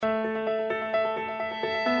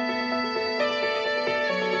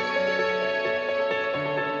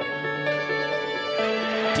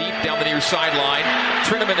the near sideline.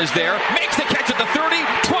 Trinnaman is there, makes the catch at the 30,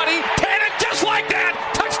 20, 10, and just like that,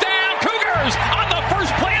 touchdown Cougars on the first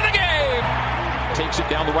play of the game. Takes it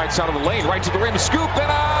down the right side of the lane, right to the rim, scoop, and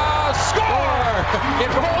a score! It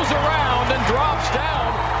rolls around and drops down.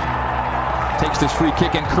 Takes this free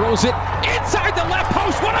kick and curls it inside the left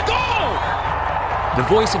post. What a goal! The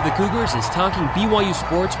voice of the Cougars is talking BYU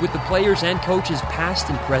sports with the players and coaches past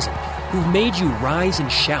and present who've made you rise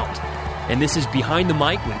and shout. And this is Behind the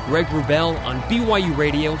Mic with Greg Wrubell on BYU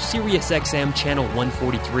Radio, Sirius XM Channel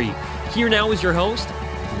 143. Here now is your host,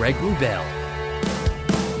 Greg Wrubell.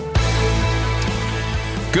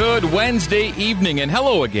 Good Wednesday evening, and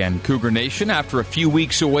hello again, Cougar Nation. After a few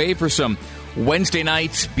weeks away for some Wednesday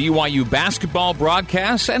night BYU basketball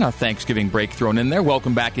broadcasts and a Thanksgiving break thrown in there.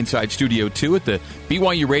 Welcome back inside Studio 2 at the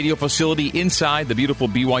BYU radio facility inside the beautiful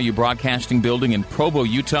BYU Broadcasting Building in Provo,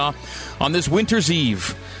 Utah on this winter's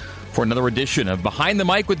eve for another edition of Behind the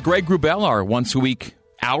Mic with Greg Wrubell, our once-a-week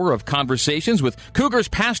hour of conversations with Cougars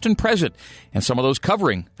past and present, and some of those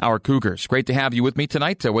covering our Cougars. Great to have you with me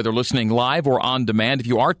tonight, whether listening live or on demand. If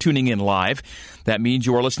you are tuning in live, that means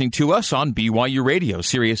you are listening to us on BYU Radio,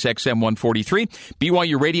 Sirius XM 143,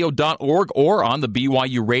 BYURadio.org, or on the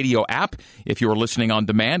BYU Radio app. If you are listening on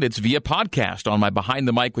demand, it's via podcast on my Behind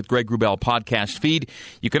the Mic with Greg Wrubell podcast feed.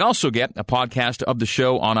 You can also get a podcast of the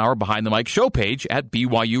show on our Behind the Mic show page at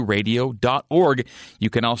BYURadio.org. You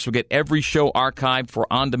can also get every show archived for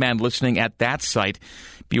on-demand listening at that site.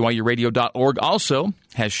 BYURadio.org also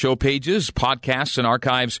has show pages, podcasts, and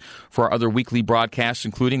archives for our other weekly broadcasts,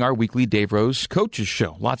 including our weekly Dave Rose Coaches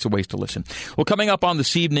Show. Lots of ways to listen. Well, coming up on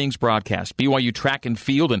this evening's broadcast, BYU track and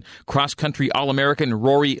field and cross-country All-American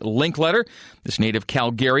Rory Linkletter. This native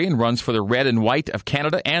Calgarian runs for the red and white of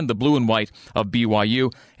Canada and the blue and white of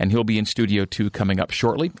BYU, and he'll be in Studio 2 coming up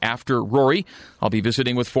shortly. After Rory, I'll be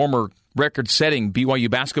visiting with former record-setting BYU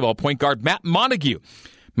basketball point guard Matt Montague.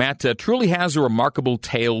 Matt truly has a remarkable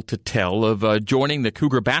tale to tell of joining the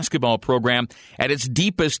Cougar basketball program at its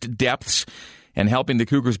deepest depths and helping the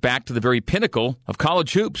Cougars back to the very pinnacle of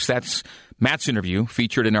college hoops. That's Matt's interview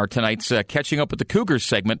featured in our tonight's Catching Up with the Cougars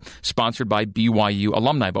segment, sponsored by BYU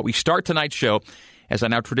alumni. But we start tonight's show, as I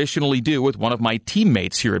now traditionally do, with one of my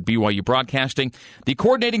teammates here at BYU Broadcasting, the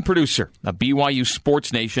coordinating producer of BYU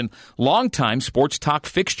Sports Nation, longtime sports talk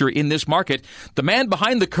fixture in this market, the man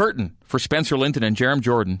behind the curtain for Spencer Linton and Jerem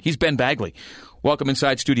Jordan. He's Ben Bagley. Welcome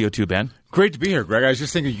inside Studio 2, Ben. Great to be here, Greg. I was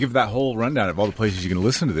just thinking you give that whole rundown of all the places you can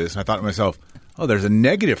listen to this, and I thought to myself, oh, there's a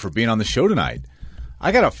negative for being on the show tonight.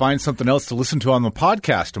 I got to find something else to listen to on the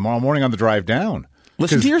podcast tomorrow morning on the drive down.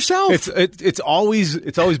 Listen to yourself. It's always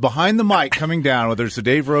behind the mic coming down, whether it's the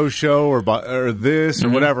Dave Rose show or this or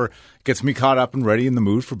whatever, gets me caught up and ready in the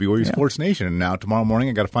mood for BYU Sports Nation. And now tomorrow morning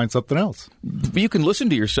I got to find something else. You can listen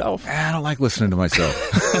to yourself. I don't like listening to myself.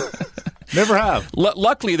 Never have.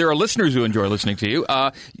 Luckily, there are listeners who enjoy listening to you.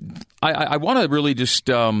 I want to really just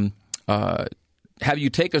have you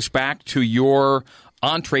take us back to your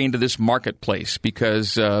entree into this marketplace,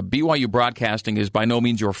 because BYU Broadcasting is by no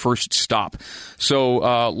means your first stop.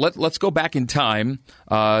 So let's go back in time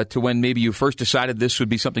to when maybe you first decided this would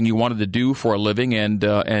be something you wanted to do for a living, and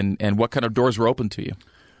what kind of doors were open to you.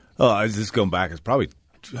 Oh, I was just going back. It's probably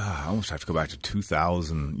I almost have to go back to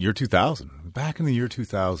year 2000. Back in the year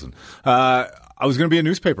 2000, I was going to be a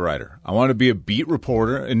newspaper writer. I wanted to be a beat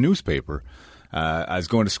reporter in newspaper. I was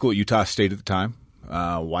going to school at Utah State at the time.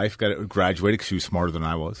 Wife graduated because she was smarter than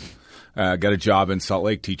I was. Got a job in Salt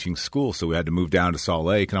Lake teaching school, so we had to move down to Salt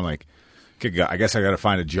Lake. And I'm like, okay, I guess I got to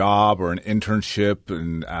find a job or an internship,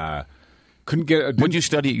 and couldn't get. What did you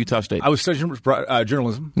study at Utah State? I was studying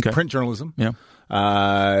journalism, print journalism. Yeah,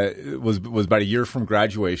 was about a year from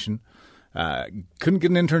graduation. Couldn't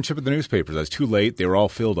get an internship at the newspapers. I was too late. They were all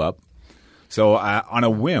filled up. So on a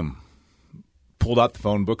whim, pulled out the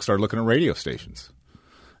phone book, started looking at radio stations,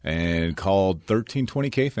 and called 1320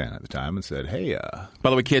 KFan at the time and said, hey. By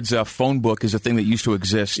the way, kids, phone book is a thing that used to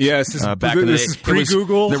exist. Yes, back in the day. This is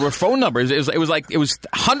pre-Google. There were phone numbers. It was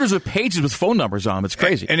hundreds of pages with phone numbers on them. It's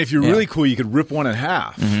crazy. And if you're really cool, you could rip one in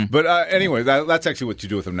half. Mm-hmm. But anyway, that's actually what you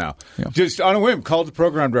do with them now. Yeah. Just on a whim, called the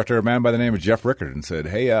program director, a man by the name of Jeff Rickard, and said,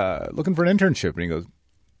 hey, looking for an internship. And he goes,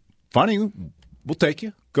 funny, we'll take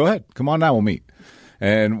you. Go ahead. Come on now, we'll meet.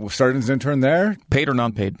 And we started as an intern there. Paid or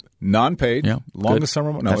non-paid? Non-paid. Yeah, longest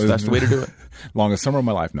summer. No, that's the way to do it. Longest summer of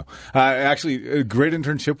my life. No, actually, a great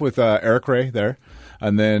internship with Eric Ray there.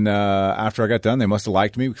 And then after I got done, they must have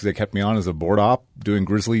liked me because they kept me on as a board op doing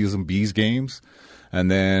Grizzlies and Bees games. And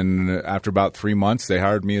then after about 3 months, they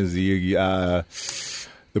hired me as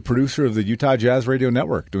the producer of the Utah Jazz Radio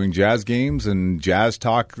Network, doing jazz games and jazz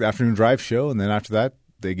talk afternoon drive show. And then after that,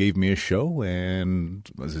 they gave me a show and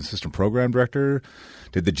was assistant program director.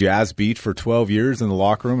 Did the Jazz beat for 12 years in the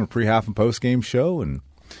locker room and pre-half and post-game show, and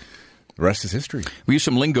the rest is history. We use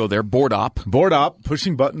some lingo there, board op. Board op,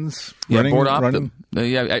 pushing buttons, running. Board op. Running.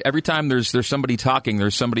 Every time there's somebody talking,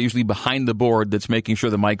 there's somebody usually behind the board that's making sure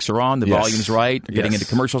the mics are on, the volume's right, getting into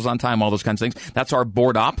commercials on time, all those kinds of things. That's our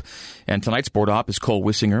board op. And tonight's board op is Cole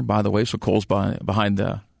Wissinger, by the way. So Cole's behind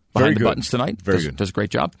the buttons tonight. Very good. Does a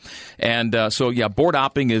great job. And board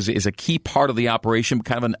opping is a key part of the operation,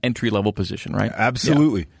 kind of an entry-level position, right?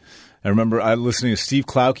 Absolutely. Yeah. I remember listening to Steve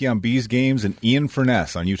Klauke on Bees games and Ian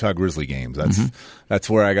Furness on Utah Grizzly games. That's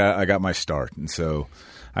where I got my start. And so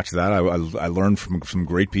after that, I learned from some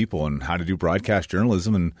great people on how to do broadcast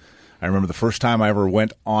journalism. And I remember the first time I ever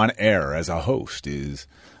went on air as a host is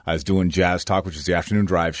I was doing Jazz Talk, which is the afternoon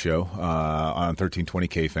drive show on 1320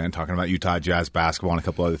 KFan, talking about Utah Jazz basketball and a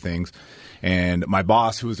couple other things. And my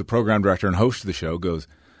boss, who was the program director and host of the show, goes,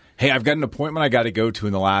 "Hey, I've got an appointment I got to go to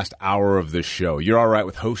in the last hour of this show. You're all right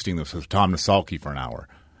with hosting this with Tom Nasalki for an hour?"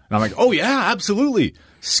 And I'm like, "Oh, yeah, absolutely."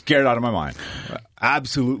 Scared out of my mind.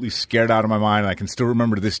 Absolutely scared out of my mind. And I can still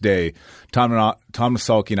remember to this day, Tom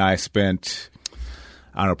Nasalki and I spent,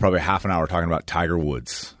 I don't know, probably half an hour talking about Tiger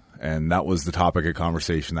Woods. And that was the topic of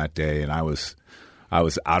conversation that day. And I was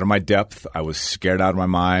out of my depth. I was scared out of my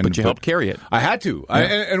mind. But you helped carry it. I had to. Yeah.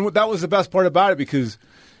 And that was the best part about it, because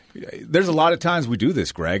there's a lot of times we do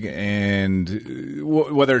this, Greg, and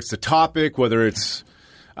whether it's the topic, whether it's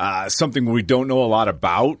something we don't know a lot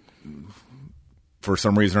about for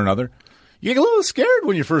some reason or another, you get a little scared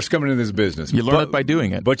when you're first coming into this business. You learn it by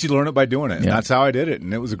doing it. But you learn it by doing it. And that's how I did it.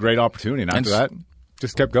 And it was a great opportunity. And after that,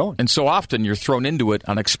 just kept going. And so often you're thrown into it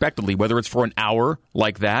unexpectedly, whether it's for an hour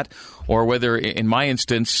like that, or whether, in my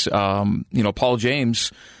instance, Paul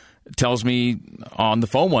James tells me on the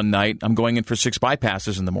phone one night, I'm going in for 6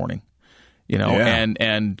 bypasses in the morning.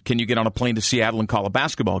 And can you get on a plane to Seattle and call a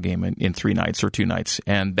basketball game in 3 nights or 2 nights?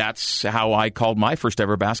 And that's how I called my first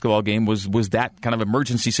ever basketball game, was that kind of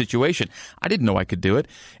emergency situation. I didn't know I could do it,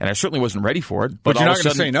 and I certainly wasn't ready for it. But you're not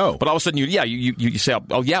going to say no. But all of a sudden, you say,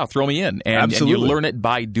 "Oh yeah, throw me in," and you learn it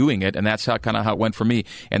by doing it, and that's how it went for me.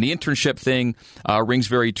 And the internship thing rings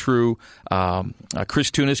very true.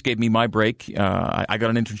 Chris Tunis gave me my break. I got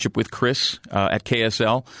an internship with Chris at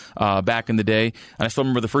KSL back in the day, and I still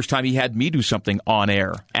remember the first time he had me do something on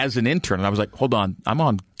air as an intern, and I was like, "Hold on, I'm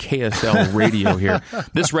on KSL radio here.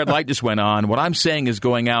 This red light just went on. What I'm saying is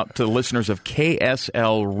going out to the listeners of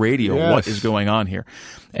KSL radio. Yes. What is going on here?"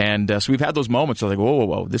 And so we've had those moments. I was like,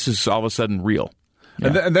 whoa, this is all of a sudden real.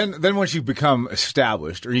 Yeah. And then once you become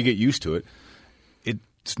established or you get used to it,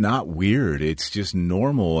 it's not weird. It's just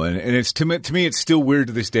normal, and it's to me, it's still weird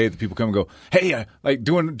to this day that people come and go, "Hey, like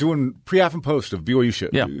doing pre-half and post of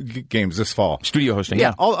BYU games this fall, studio hosting,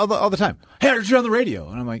 all the time. Hey, I heard you on the radio,"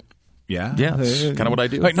 and I'm like, "Yeah, that's kind of what I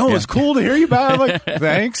do." Like, no, it's cool to hear you, man. I'm like,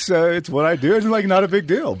 "Thanks, it's what I do." It's like not a big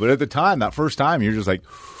deal, but at the time, that first time, you're just like,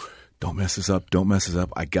 Don't mess this up.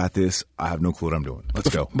 I got this. I have no clue what I'm doing. Let's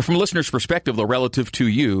go. But from a listener's perspective, though, relative to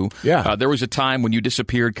you, there was a time when you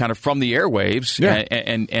disappeared kind of from the airwaves,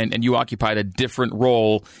 and you occupied a different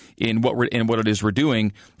role in what it is we're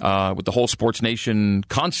doing with the whole Sports Nation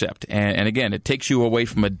concept. And again, it takes you away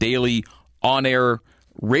from a daily on-air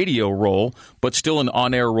radio role, but still an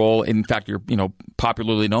on-air role. In fact, you're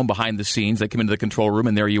popularly known behind the scenes. They come into the control room,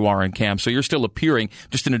 and there you are in cam. So you're still appearing,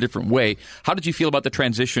 just in a different way. How did you feel about the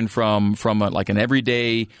transition from like an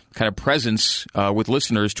everyday kind of presence with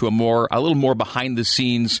listeners to a little more behind the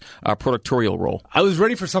scenes productorial role? I was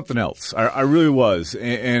ready for something else. I really was,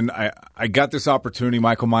 and I got this opportunity.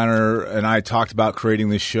 Michael Miner and I talked about creating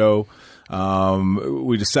this show.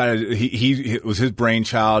 We decided it was his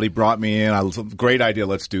brainchild. He brought me in. I was great idea.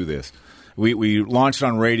 Let's do this. We launched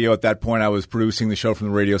on radio. At that point, I was producing the show from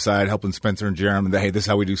the radio side, helping Spencer and Jeremy. Hey, this is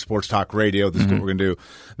how we do sports talk radio. This is what we're going to do.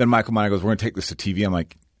 Then Michael Miner goes, "We're going to take this to TV." I'm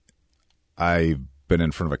like, I've been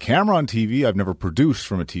in front of a camera on TV. I've never produced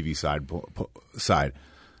from a TV side.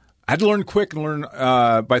 I had to learn quick and learn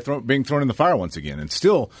by being thrown in the fire once again. And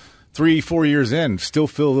still, 3-4 years in, still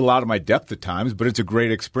feel a little out of my depth at times, but it's a great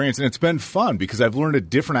experience, and it's been fun because I've learned a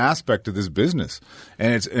different aspect of this business,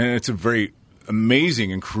 and it's a very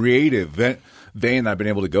amazing and creative vein that I've been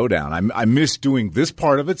able to go down. I miss doing this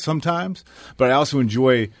part of it sometimes, but I also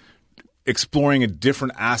enjoy exploring a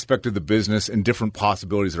different aspect of the business and different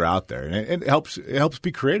possibilities are out there. And it helps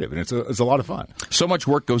be creative, and it's a lot of fun. So much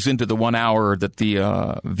work goes into the 1 hour that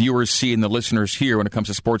the viewers see and the listeners hear when it comes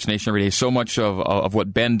to Sports Nation every day. So much of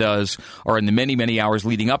what Ben does are in the many, many hours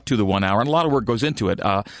leading up to the 1 hour, and a lot of work goes into it.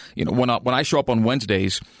 When I show up on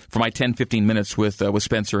Wednesdays for my 10-15 minutes with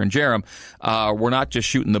Spencer and Jerem, we're not just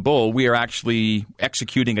shooting the bull. We are actually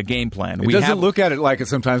executing a game plan. It doesn't look at it like it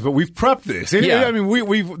sometimes, but we've prepped this. Yeah. I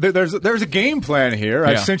mean, there's a game plan here.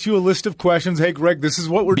 Yeah. I've sent you a list of questions. Hey, Greg, this is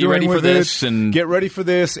what we're doing ready with for this, and get ready for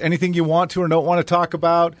this. Anything you want to or don't want to talk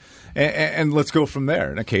about, and let's go from there.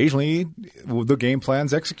 And occasionally, the game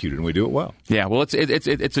plan's executed, and we do it well. Yeah, well, it's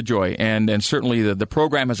a joy, and certainly the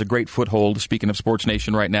program has a great foothold. Speaking of Sports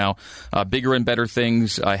Nation right now, bigger and better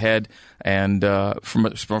things ahead. And from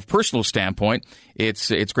a personal standpoint,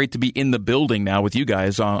 it's great to be in the building now with you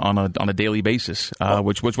guys on a daily basis,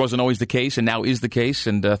 which wasn't always the case, and now is the case,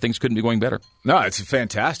 and things couldn't be going better. No, it's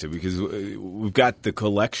fantastic because we've got the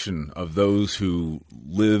collection of those who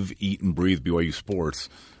live, eat, and breathe BYU sports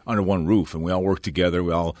under one roof, and we all work together.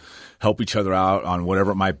 We all help each other out on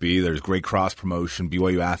whatever it might be. There's great cross promotion.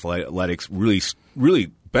 BYU Athletics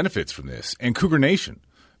really benefits from this, and Cougar Nation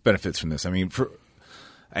benefits from this. I mean,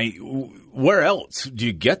 where else do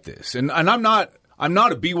you get this? And I'm not a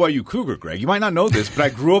BYU Cougar, Greg. You might not know this, but I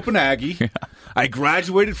grew up an Aggie. Yeah. I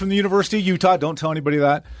graduated from the University of Utah. Don't tell anybody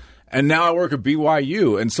that. And now I work at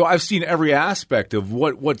BYU, and so I've seen every aspect of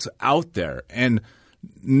what's out there, and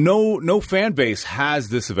no fan base has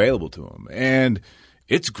this available to them, and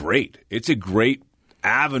it's great. It's a great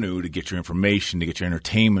avenue to get your information, to get your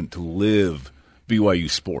entertainment, to live BYU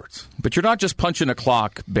sports. But you're not just punching a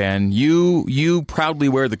clock, Ben. You proudly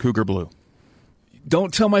wear the Cougar blue.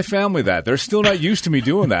 Don't tell my family that. They're still not used to me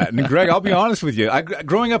doing that. And, Greg, I'll be honest with you.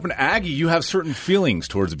 Growing up an Aggie, you have certain feelings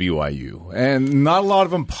towards BYU, and not a lot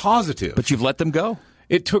of them positive. But you've let them go.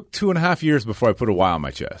 It took 2.5 years before I put a Y on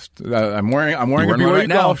my chest. I'm wearing a BYU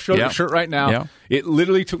golf shirt right now. Yeah. It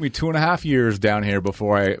literally took me 2.5 years down here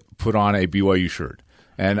before I put on a BYU shirt.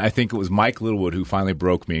 And I think it was Mike Littlewood who finally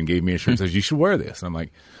broke me and gave me a shirt and says, you should wear this. And I'm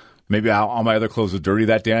like, maybe all my other clothes were dirty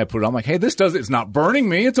that day. I put it on. I'm like, hey, it's not burning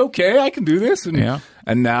me. It's okay. I can do this. And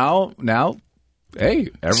now, hey,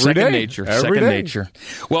 every day. Second nature.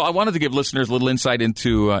 Well, I wanted to give listeners a little insight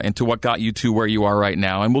into what got you to where you are right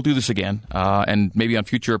now, and we'll do this again. And maybe on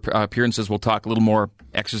future appearances, we'll talk a little more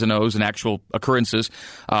X's and O's and actual occurrences.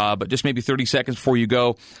 But just maybe 30 seconds before you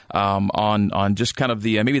go on just kind of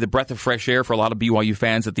maybe the breath of fresh air for a lot of BYU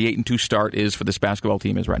fans that the 8-2 start is for this basketball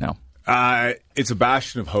team is right now. It's a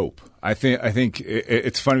bastion of hope. I think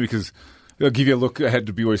it's funny because I'll give you a look ahead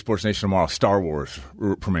to BYU Sports Nation tomorrow, Star Wars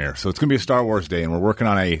premiere. So it's going to be a Star Wars day, and we're working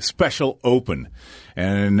on a special open.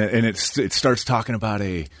 And it starts talking about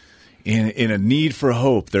in a need for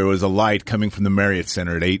hope, there was a light coming from the Marriott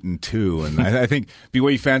Center at 8-2. And I think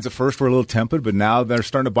BYU fans at first were a little tepid, but now they're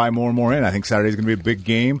starting to buy more and more in. I think Saturday's going to be a big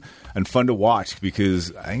game and fun to watch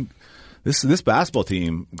because I think this basketball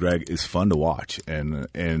team, Greg, is fun to watch, and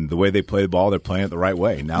the way they play the ball, they're playing it the right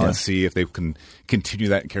way. Now let's see if they can continue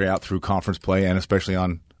that and carry out through conference play, and especially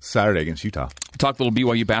on Saturday against Utah. We'll talk a little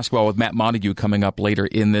BYU basketball with Matt Montague coming up later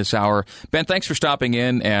in this hour. Ben, thanks for stopping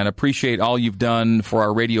in, and appreciate all you've done for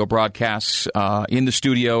our radio broadcasts in the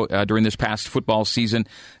studio during this past football season.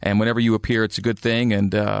 And whenever you appear, it's a good thing,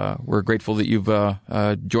 and we're grateful that you've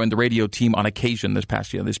joined the radio team on occasion this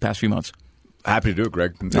past few months. Happy to do it,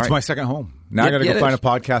 Greg. It's my second home. Now I got to go find a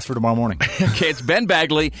podcast for tomorrow morning. Okay, it's Ben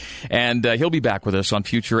Bagley, and he'll be back with us on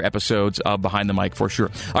future episodes of Behind the Mic for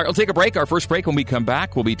sure. All right, we'll take a break. Our first break. When we come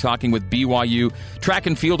back, we'll be talking with BYU track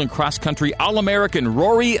and field and cross country All-American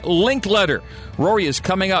Rory Linkletter. Rory is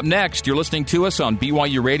coming up next. You're listening to us on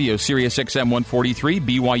BYU Radio, Sirius XM 143,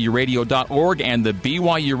 BYURadio.org, and the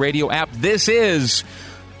BYU Radio app. This is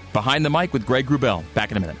Behind the Mic with Greg Wrubell.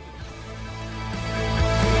 Back in a minute.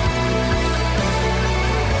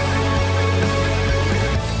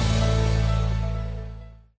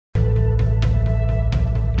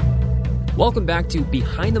 Welcome back to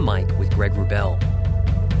Behind the Mic with Greg Wrubell.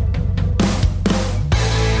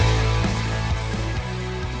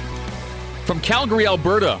 From Calgary,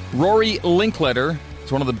 Alberta, Rory Linkletter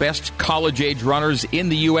is one of the best college-age runners in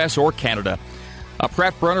the U.S. or Canada. A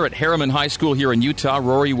prep runner at Harriman High School here in Utah,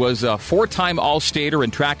 Rory was a 4-time All-Stater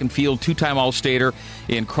in track and field, 2-time All-Stater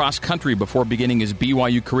in cross-country before beginning his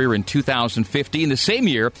BYU career in 2015, the same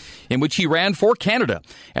year in which he ran for Canada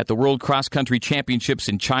at the World Cross Country Championships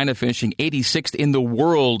in China, finishing 86th in the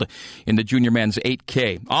world in the junior men's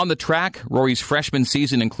 8K. On the track, Rory's freshman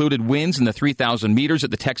season included wins in the 3,000 meters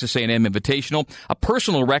at the Texas A&M Invitational, a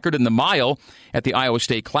personal record in the mile at the Iowa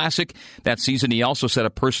State Classic. That season, he also set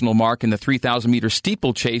a personal mark in the 3,000-meter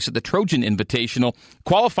steeplechase at the Trojan Invitational,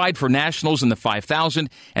 qualified for nationals in the 5,000,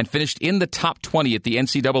 and finished in the top 20 at the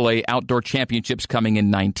NCAA Outdoor Championships, coming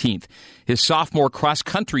in 19th. His sophomore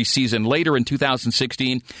cross-country season later in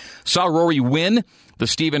 2016 saw Rory win the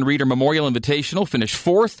Stephen Reeder Memorial Invitational, finished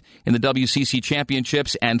 4th in the WCC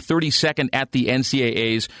Championships, and 32nd at the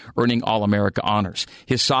NCAAs, earning All-America honors.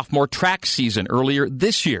 His sophomore track season earlier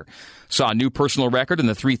this year saw a new personal record in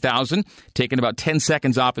the 3,000, taking about 10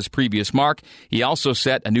 seconds off his previous mark. He also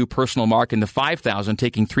set a new personal mark in the 5,000,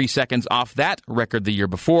 taking 3 seconds off that record the year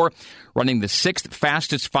before, running the 6th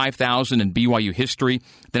fastest 5,000 in BYU history.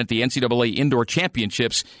 Then at the NCAA Indoor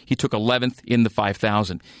Championships, he took 11th in the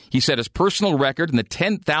 5,000. He set his personal record in the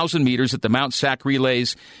 10,000 meters at the Mount Sac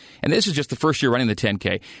Relays, and this is just the first year running the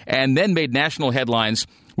 10K, and then made national headlines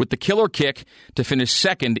with the killer kick to finish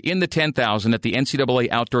second in the 10,000 at the NCAA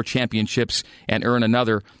Outdoor Championships and earn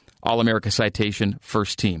another All-America citation,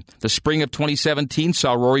 first team. The spring of 2017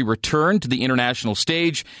 saw Rory return to the international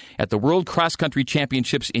stage at the World Cross Country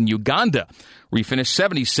Championships in Uganda, where he finished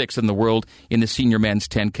 76th in the world in the senior men's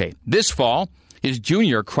 10K. This fall, his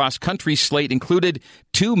junior cross-country slate included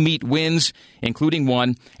 2 meet wins, including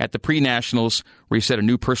one at the pre-nationals, where he set a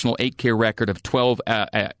new personal 8K record of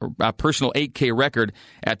personal 8K record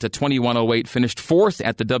at 21:08. Finished 4th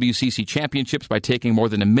at the WCC Championships by taking more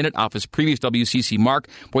than a minute off his previous WCC mark.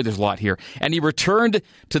 Boy, there's a lot here. And he returned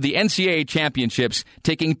to the NCAA Championships,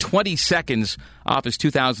 taking 20 seconds off his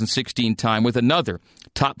 2016 time with another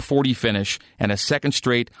top 40 finish and a second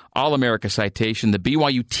straight All-America citation. The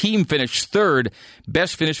BYU team finished 3rd,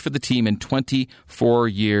 best finish for the team in 24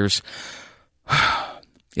 years.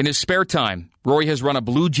 In his spare time, Rory has run a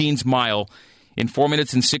Blue Jeans mile in 4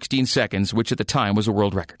 minutes and 16 seconds, which at the time was a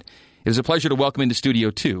world record. It is a pleasure to welcome into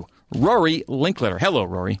Studio 2, Rory Linkletter. Hello,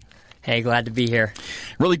 Rory. Hey, glad to be here.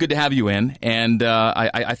 Really good to have you in. And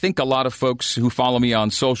I think a lot of folks who follow me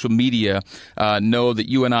on social media know that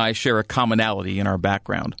you and I share a commonality in our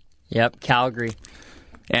background. Yep, Calgary.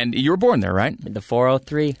 And you were born there, right? The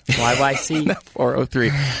 403, YYC.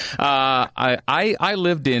 403. I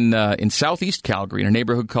lived in southeast Calgary in a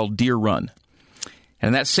neighborhood called Deer Run. And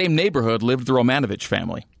in that same neighborhood lived the Romanovich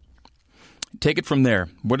family. Take it from there.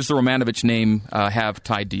 What does the Romanovich name have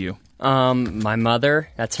tied to you? My mother,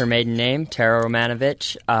 that's her maiden name, Tara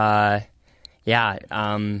Romanovich. And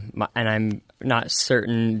I'm not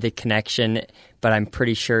certain the connection, but I'm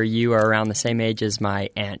pretty sure you are around the same age as my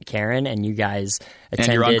Aunt Karen, and you guys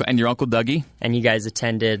attended... And your Uncle Dougie? And you guys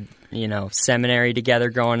attended, seminary together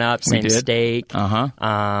growing up, same stake. Uh-huh.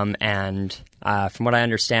 And from what I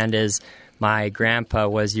understand is my grandpa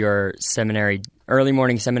was your early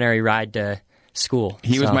morning seminary ride to school.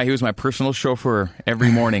 He was my personal chauffeur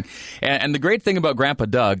every morning. and the great thing about Grandpa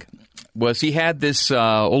Doug was he had this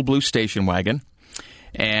old blue station wagon,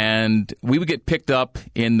 and we would get picked up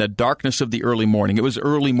in the darkness of the early morning. It was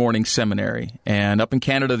early morning seminary, and up in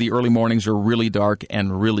Canada, the early mornings are really dark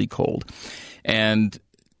and really cold. And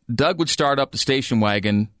Doug would start up the station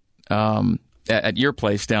wagon at your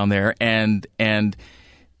place down there, and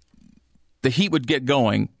the heat would get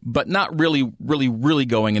going, but not really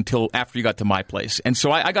going until after you got to my place. And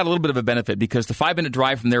so I got a little bit of a benefit because the 5-minute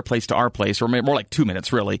drive from their place to our place, or more like 2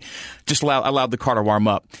 minutes really, just allowed the car to warm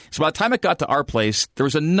up. So by the time it got to our place,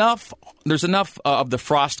 there's enough of the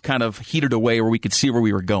frost kind of heated away where we could see where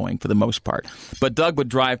we were going for the most part. But Doug would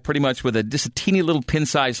drive pretty much with just a teeny little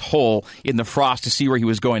pin-sized hole in the frost to see where he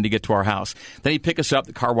was going to get to our house. Then he'd pick us up,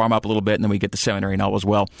 the car warm up a little bit, and then we'd get to seminary and all was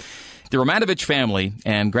well. The Romanovich family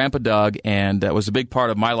and Grandpa Doug was a big part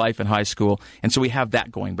of my life in high school, and so we have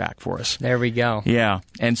that going back for us. There we go. Yeah.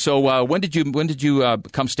 And so when did you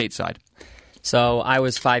come stateside? So I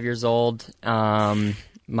was 5 years old. My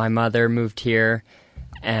mother moved here,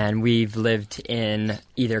 and we've lived in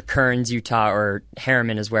either Kearns, Utah, or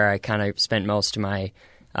Harriman is where I kind of spent most of my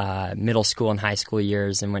middle school and high school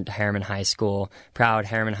years, and went to Harriman High School. Proud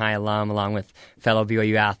Harriman High alum, along with fellow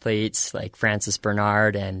BYU athletes like Francis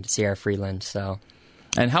Bernard and Sierra Freeland.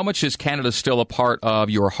 And how much is Canada still a part of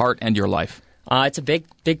your heart and your life? It's a big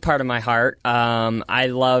part of my heart. I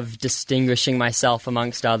love distinguishing myself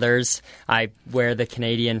amongst others. I wear the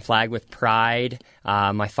Canadian flag with pride.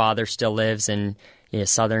 My father still lives in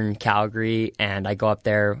southern Calgary, and I go up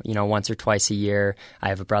there, once or twice a year. I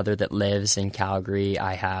have a brother that lives in Calgary.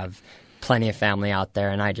 I have plenty of family out there,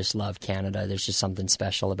 and I just love Canada. There's just something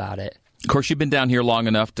special about it. Of course, you've been down here long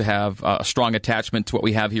enough to have a strong attachment to what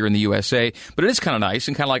we have here in the USA, but it is kind of nice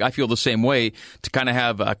and kind of like I feel the same way to kind of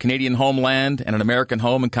have a Canadian homeland and an American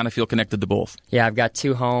home and kind of feel connected to both. Yeah, I've got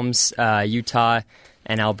two homes, Utah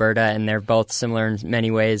and Alberta, and they're both similar in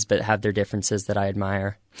many ways, but have their differences that I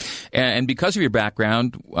admire. And because of your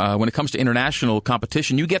background, when it comes to international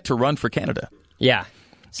competition, you get to run for Canada. Yeah.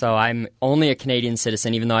 So I'm only a Canadian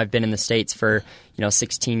citizen, even though I've been in the States for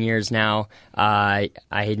 16 years now. I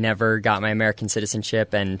never got my American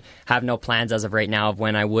citizenship and have no plans as of right now of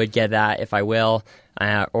when I would get that, if I will,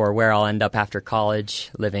 or where I'll end up after college,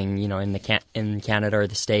 living in Canada or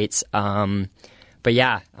the States. But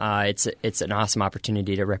yeah, it's an awesome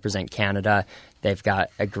opportunity to represent Canada. They've got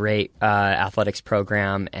a great athletics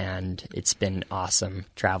program, and it's been awesome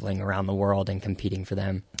traveling around the world and competing for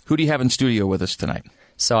them. Who do you have in studio with us tonight?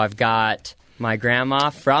 So I've got my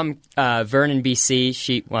grandma from Vernon,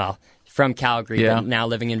 BC. From Calgary, but now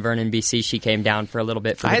living in Vernon, BC. She came down for a little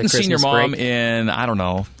bit for the Christmas break. I hadn't seen your mom in, I don't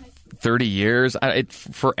know, 30 years,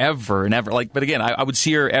 forever and ever. But again, I would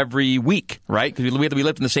see her every week, right? Because we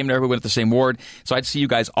lived in the same neighborhood, we went to the same ward. So I'd see you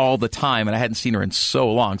guys all the time, and I hadn't seen her in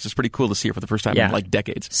so long. So it's pretty cool to see her for the first time in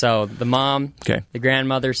decades. So the mom, the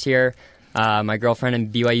grandmother's here. My girlfriend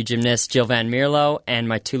and BYU gymnast, Jill Van Mierlo, and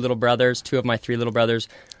my two of my three little brothers,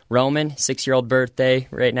 Roman, 6-year-old birthday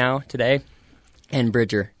right now, today, and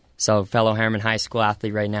Bridger. So fellow Harriman High School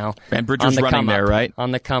athlete right now. And Bridger's running there, right?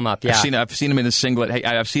 On the come up, yeah. I've seen him in his singlet. Hey,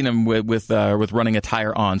 I've seen him with running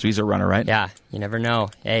attire on, so he's a runner, right? Yeah, you never know.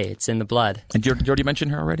 Hey, it's in the blood. And did you already mention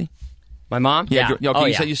her already? My mom? Yeah.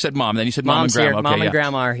 Okay, you said mom, then you said mom and grandma. Here. Mom and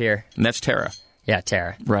grandma are here. And that's Tara. Yeah,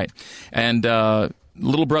 Tara. Right. And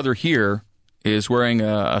little brother here is wearing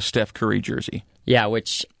a Steph Curry jersey. Yeah,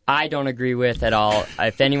 which I don't agree with at all.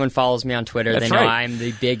 If anyone follows me on Twitter, they know I'm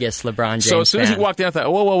the biggest LeBron James fan. So as soon as he walked in, I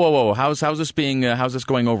thought, whoa, how's this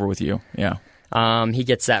going over with you? Yeah. He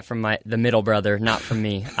gets that from the middle brother, not from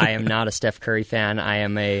me. I am not a Steph Curry fan. I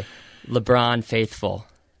am a LeBron faithful.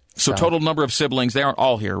 So total number of siblings, they aren't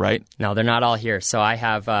all here, right? No, they're not all here. So I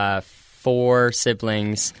have 4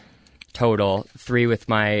 siblings total, 3 with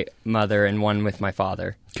my mother and 1 with my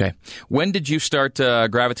father. Okay. When did you start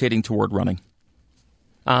gravitating toward running?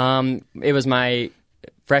 It was my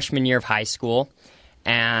freshman year of high school,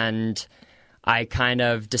 and I kind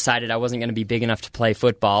of decided I wasn't going to be big enough to play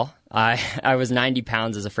football. I was 90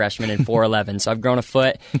 pounds as a freshman and 4'11", so I've grown a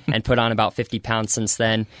foot and put on about 50 pounds since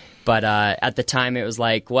then. But at the time, it was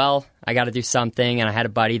like, well, I got to do something, and I had a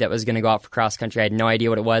buddy that was going to go out for cross country. I had no idea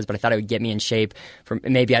what it was, but I thought it would get me in shape.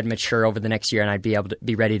 Maybe I'd mature over the next year, and I'd be able to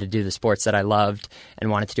be ready to do the sports that I loved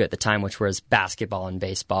and wanted to do at the time, which was basketball and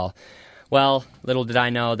baseball. Well, little did I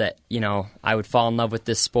know that, I would fall in love with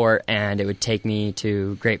this sport, and it would take me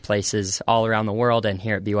to great places all around the world and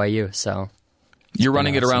here at BYU. So you're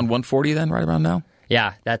running it around 140 then, right around now?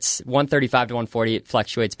 Yeah, that's 135 to 140. It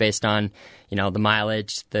fluctuates based on, the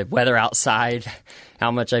mileage, the weather outside,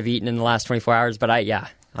 how much I've eaten in the last 24 hours. But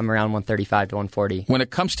I'm around 135 to 140. When it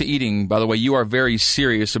comes to eating, by the way, you are very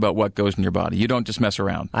serious about what goes in your body. You don't just mess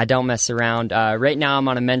around. I don't mess around. Right now I'm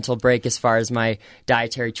on a mental break as far as my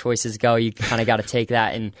dietary choices go. You kind of got to take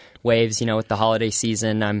that in waves, with the holiday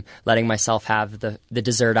season. I'm letting myself have the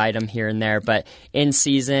dessert item here and there. But in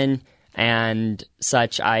season and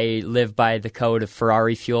such, I live by the code of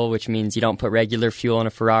Ferrari fuel, which means you don't put regular fuel in a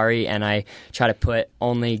Ferrari, and I try to put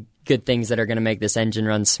only good things that are going to make this engine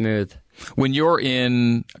run smooth. When you're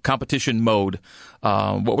in competition mode,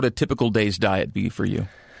 what would a typical day's diet be for you?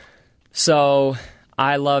 So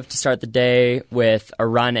I love to start the day with a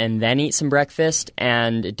run and then eat some breakfast,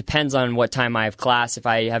 and it depends on what time I have class. If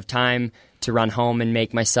I have time to run home and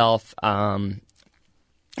make myself an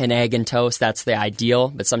egg and toast, that's the ideal.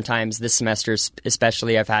 But sometimes this semester,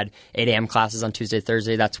 especially, I've had 8 a.m. classes on Tuesday,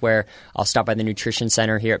 Thursday. That's where I'll stop by the Nutrition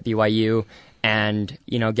Center here at BYU and,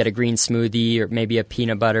 get a green smoothie or maybe a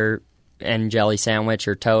peanut butter and jelly sandwich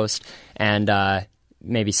or toast and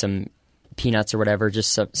maybe some peanuts or whatever,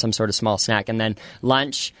 just some sort of small snack. And then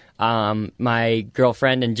lunch, my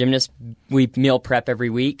girlfriend and gymnast, we meal prep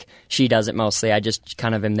every week. She does it mostly. I just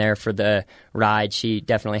kind of am there for the ride. She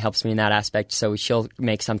definitely helps me in that aspect. So she'll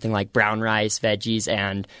make something like brown rice, veggies,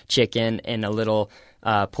 and chicken in a little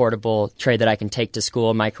portable tray that I can take to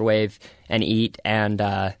school, microwave, and eat. And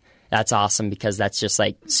that's awesome because that's just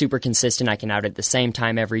like super consistent. I can have it at the same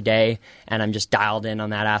time every day, and I'm just dialed in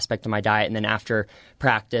on that aspect of my diet. And then after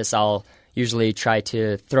practice, I'll usually try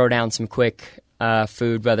to throw down some quick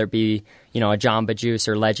food, whether it be, a Jamba Juice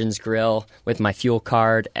or Legends Grill with my fuel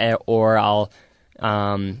card, or I'll,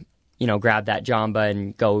 grab that Jamba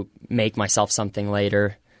and go make myself something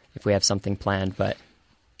later if we have something planned. But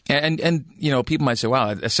And people might say, "Wow,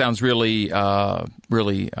 it sounds really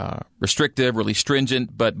restrictive, really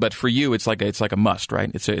stringent." But for you, it's like a must,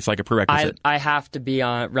 right? It's like a prerequisite. I have to be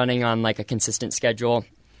running on like a consistent schedule.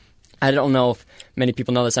 I don't know if many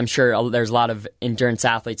people know this. I'm sure there's a lot of endurance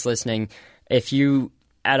athletes listening. If you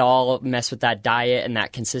at all mess with that diet and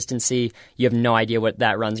that consistency, you have no idea what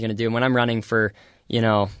that run's going to do. And when I'm running for,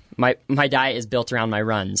 my diet is built around my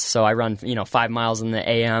runs. So I run, 5 miles in the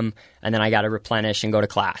AM, and then I got to replenish and go to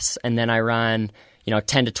class. And then I run,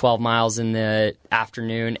 10 to 12 miles in the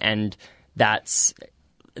afternoon, and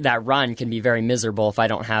that run can be very miserable if I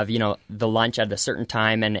don't have, the lunch at a certain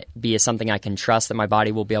time and be something I can trust that my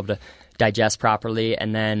body will be able to digest properly.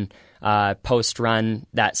 And then post-run,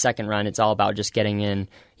 that second run, it's all about just getting in,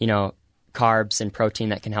 carbs and protein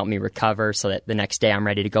that can help me recover so that the next day I'm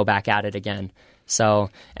ready to go back at it again. So,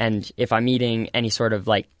 and if I'm eating any sort of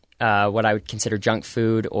what I would consider junk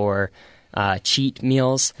food or cheat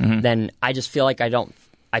meals, then I just feel like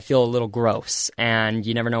I feel a little gross, and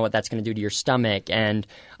you never know what that's going to do to your stomach. And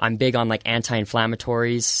I'm big on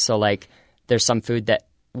anti-inflammatories. So there's some food that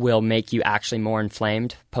will make you actually more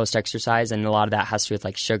inflamed post-exercise, and a lot of that has to do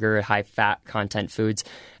with sugar, high-fat content foods.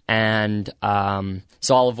 And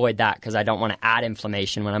so I'll avoid that because I don't want to add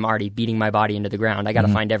inflammation when I'm already beating my body into the ground. I got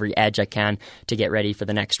to find every edge I can to get ready for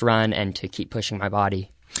the next run and to keep pushing my body.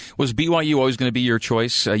 Was BYU always going to be your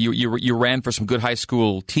choice? You ran for some good high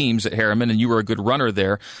school teams at Harriman, and you were a good runner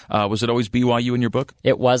there. Was it always BYU in your book?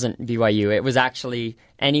 It wasn't BYU. It was actually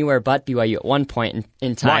anywhere but BYU at one point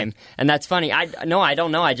in time. Why? And that's funny. I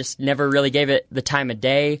don't know. I just never really gave it the time of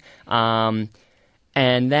day. And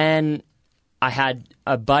then I had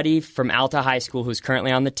a buddy from Alta High School who's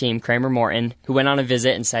currently on the team, Kramer Morton, who went on a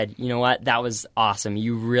visit and said, "You know what? That was awesome.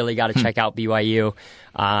 You really got to check out BYU.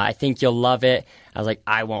 I think you'll love it." I was like,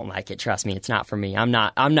 "I won't like it. Trust me, it's not for me. I'm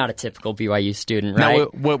not a typical BYU student, right?"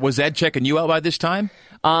 Now, was Ed checking you out by this time?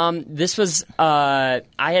 This was I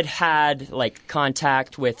had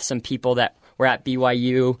contact with some people that were at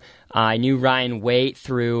BYU. I knew Ryan Waite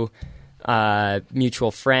through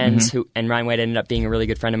mutual friends, and Ryan Waite ended up being a really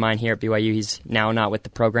good friend of mine here at BYU. He's now not with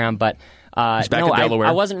the program, but he's back in Delaware.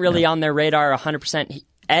 I wasn't really on their radar 100%.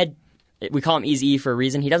 Ed, we call him Easy E for a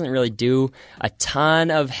reason. He doesn't really do a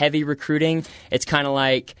ton of heavy recruiting. It's kind of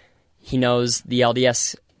like he knows the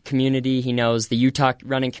LDS community, he knows the Utah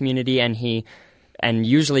running community, and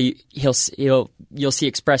usually you'll see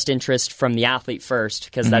expressed interest from the athlete first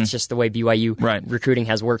because that's just the way BYU recruiting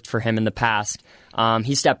has worked for him in the past.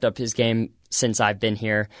 He stepped up his game since I've been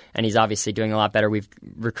here, and he's obviously doing a lot better. We've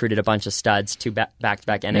recruited a bunch of studs, 2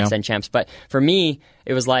 back-to-back NXN champs. But for me,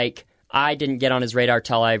 it was I didn't get on his radar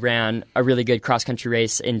till I ran a really good cross-country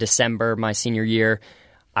race in December my senior year.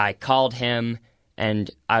 I called him,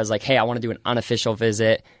 and I was like, "Hey, I want to do an unofficial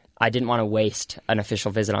visit." I didn't want to waste an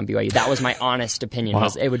official visit on BYU. That was my honest opinion. Wow.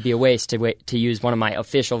 It would be a waste to use one of my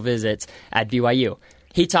official visits at BYU.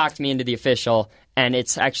 He talked me into the official, and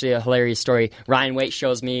it's actually a hilarious story. Ryan Waite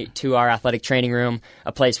shows me to our athletic training room,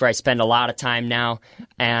 a place where I spend a lot of time now,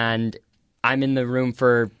 and I'm in the room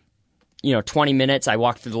for 20 minutes. I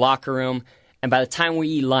walk through the locker room, and by the time we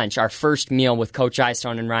eat lunch, our first meal with Coach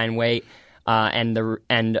Eystone and Ryan Waite, and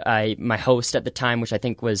my host at the time, which I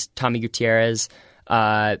think was Tommy Gutierrez,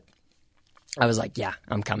 I was like, "Yeah,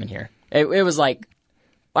 I'm coming here." It was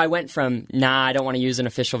I went from, I don't want to use an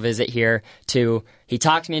official visit here, to he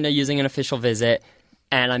talked me into using an official visit,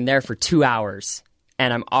 and I'm there for 2 hours,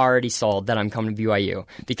 and I'm already sold that I'm coming to BYU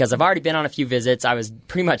because I've already been on a few visits. I was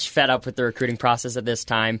pretty much fed up with the recruiting process at this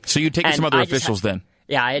time. So you'd taken some other officials then?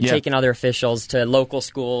 Yeah, I had taken other officials to local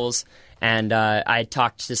schools, and I had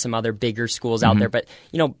talked to some other bigger schools out there. But,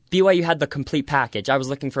 BYU had the complete package. I was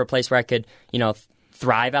looking for a place where I could,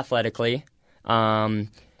 thrive athletically,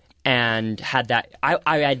 and had that.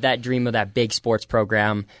 I had that dream of that big sports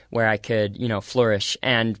program where I could, flourish.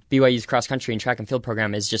 And BYU's cross country and track and field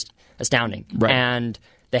program is just astounding. Right. And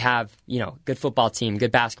they have, good football team,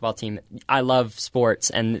 good basketball team. I love sports,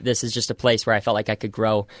 and this is just a place where I felt like I could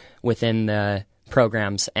grow within the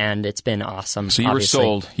programs, and it's been awesome. So you were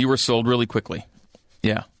sold. You were sold really quickly.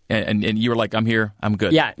 Yeah. And you were like, "I'm here. I'm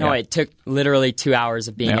good." Yeah. No, It took literally 2 hours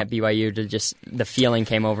of being at BYU to just, the feeling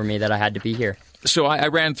came over me that I had to be here. So I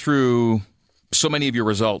ran through so many of your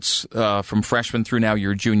results from freshman through now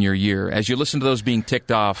your junior year. As you listen to those being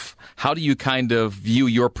ticked off, how do you kind of view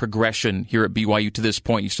your progression here at BYU to this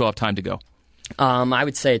point? You still have time to go. I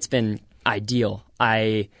would say it's been ideal.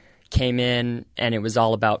 I came in, and it was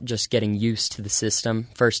all about just getting used to the system.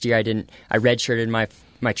 First year, I redshirted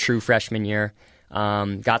my true freshman year.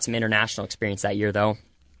 Got some international experience that year, though.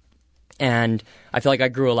 And I feel like I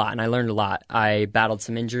grew a lot, and I learned a lot. I battled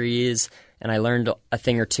some injuries, and I learned a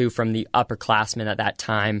thing or two from the upperclassmen at that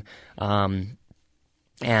time. And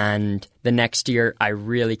the next year, I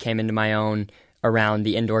really came into my own around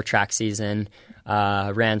the indoor track season,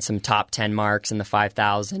 ran some top 10 marks in the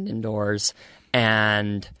 5,000 indoors,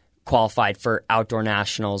 and qualified for outdoor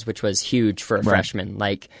nationals, which was huge for a freshman.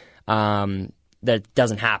 Like, that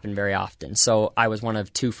doesn't happen very often. So I was one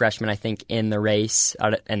of 2 freshmen, I think, in the race,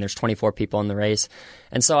 and there's 24 people in the race.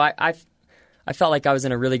 And so I felt like I was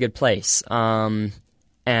in a really good place. And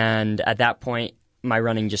at that point, my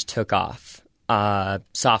running just took off.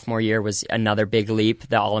 Sophomore year was another big leap.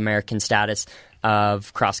 The All-American status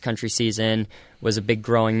of cross-country season was a big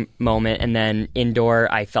growing moment. And then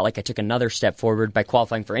indoor, I felt like I took another step forward by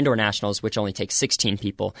qualifying for indoor nationals, which only takes 16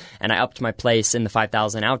 people. And I upped my place in the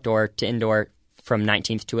 5,000 outdoor to indoor from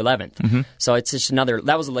 19th to 11th. Mm-hmm. So it's just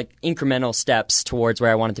that was like incremental steps towards where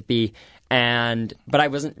I wanted to be. But I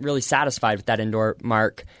wasn't really satisfied with that indoor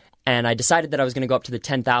mark. And I decided that I was going to go up to the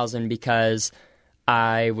 10,000 because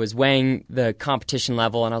I was weighing the competition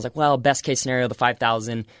level, and I was like, well, best case scenario, the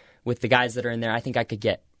 5,000 with the guys that are in there, I think I could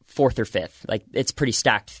get 4th or 5th. Like, it's a pretty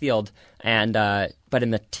stacked field. And but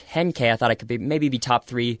in the 10K, I thought I could maybe be top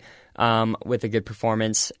 3 with a good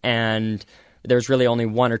performance. And there's really only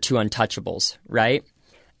 1 or 2 untouchables, right?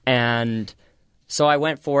 And so I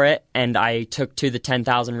went for it, and I took to the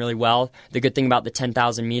 10,000 really well. The good thing about the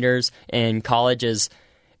 10,000 meters in college is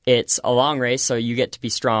it's a long race, so you get to be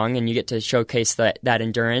strong and you get to showcase that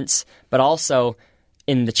endurance. But also,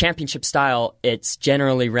 in the championship style, it's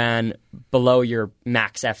generally ran below your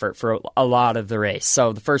max effort for a lot of the race.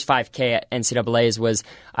 So the first 5K at NCAA's was,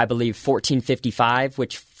 I believe, 14:55,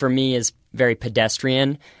 which for me is very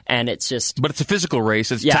pedestrian, and it's just... But it's a physical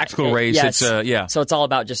race. It's a tactical race. So it's all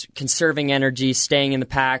about just conserving energy, staying in the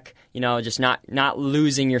pack, just not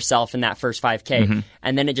losing yourself in that first 5K. Mm-hmm.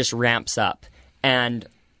 And then it just ramps up. And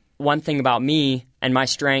one thing about me and my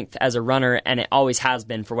strength as a runner, and it always has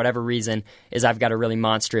been for whatever reason, is I've got a really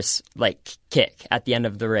monstrous kick at the end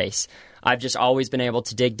of the race. I've just always been able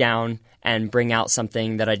to dig down and bring out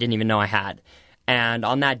something that I didn't even know I had. And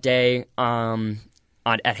on that day,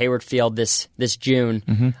 at Hayward Field this June,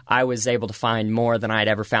 mm-hmm. I was able to find more than I'd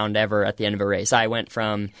ever found at the end of a race. I went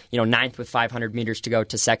from 9th with 500 meters to go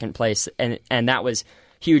to 2nd place, and that was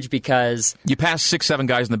huge because you passed 6-7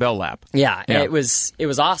 guys in the bell lap. Yeah, it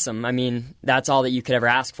was awesome. I mean, that's all that you could ever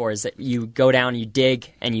ask for, is that you go down, you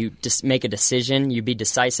dig, and you just make a decision, you be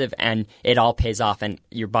decisive, and it all pays off, and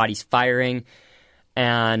your body's firing.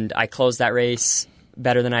 And I closed that race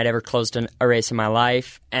better than I'd ever closed a race in my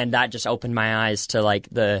life, and that just opened my eyes to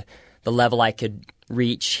the level I could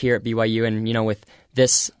reach here at BYU. And with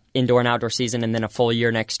this indoor and outdoor season, and then a full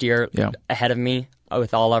year next year ahead of me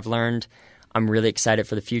with all I've learned, I'm really excited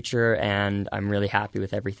for the future, and I'm really happy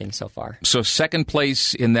with everything so far. So 2nd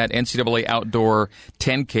place in that NCAA Outdoor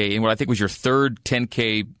 10K, and what I think was your 3rd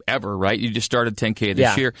 10K ever, right? You just started 10K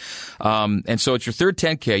this year. And so it's your 3rd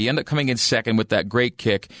 10K. You end up coming in 2nd with that great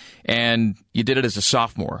kick, and you did it as a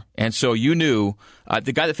sophomore. And so you knew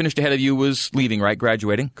the guy that finished ahead of you was leaving, right?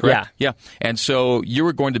 Graduating, correct? Yeah. And so you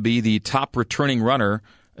were going to be the top returning runner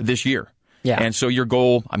this year. Yeah. And so your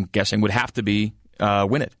goal, I'm guessing, would have to be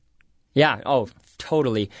win it. Yeah,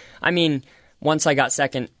 totally. I mean, once I got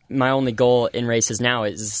 2nd, my only goal in races now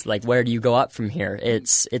is where do you go up from here?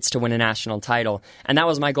 It's to win a national title, and that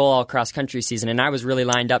was my goal all cross country season, and I was really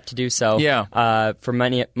lined up to do so. For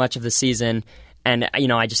much of the season, and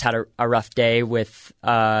I just had a rough day with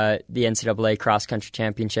the NCAA cross country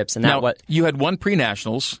championships, and you had won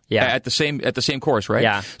pre-nationals at the same course, right?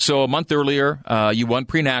 Yeah. So a month earlier, you won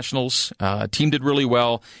pre-nationals. Team did really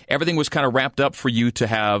well. Everything was kind of wrapped up for you to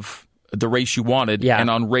have the race you wanted, and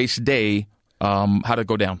on race day, how did it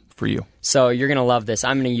go down for you? So you're going to love this.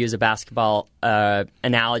 I'm going to use a basketball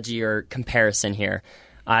analogy or comparison here.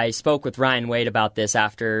 I spoke with Ryan Wade about this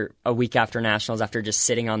after a week after nationals, after just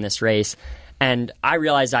sitting on this race, and I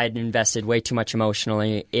realized I had invested way too much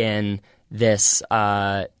emotionally in this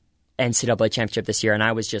NCAA championship this year, and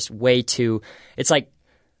I was just way too... It's like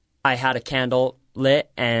I had a candle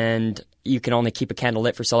lit, and you can only keep a candle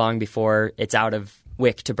lit for so long before it's out of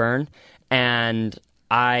wick to burn, and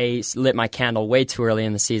I lit my candle way too early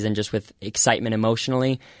in the season just with excitement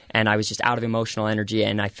emotionally, and I was just out of emotional energy,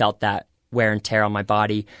 and I felt that wear and tear on my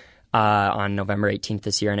body on November 18th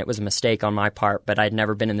this year, and it was a mistake on my part, but I'd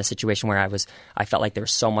never been in the situation where I felt like there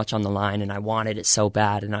was so much on the line, and I wanted it so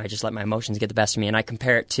bad, and I just let my emotions get the best of me. And I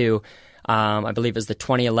compare it to I believe it was the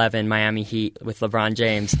 2011 Miami Heat with LeBron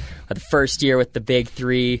James, the first year with the big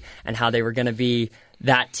three, and how they were going to be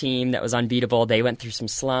that team that was unbeatable. They went through some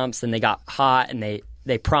slumps, and they got hot, and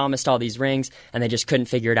they promised all these rings, and they just couldn't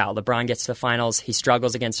figure it out. LeBron gets to the finals. He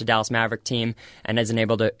struggles against a Dallas Maverick team and isn't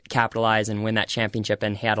able to capitalize and win that championship,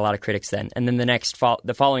 and he had a lot of critics then. And then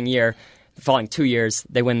the following 2 years,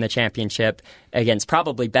 they win the championship against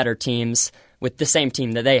probably better teams with the same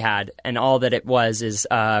team that they had. And all that it was is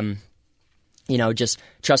just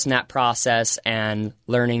trusting that process and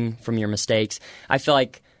learning from your mistakes. I feel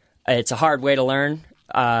like it's a hard way to learn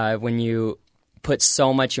when you put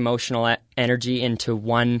so much emotional energy into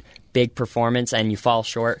one big performance and you fall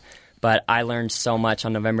short. But I learned so much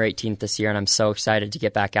on November 18th this year, and I'm so excited to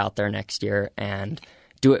get back out there next year and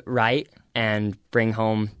do it right and bring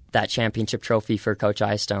home that championship trophy for Coach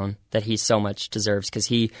Eyestone that he so much deserves, because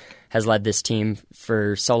he has led this team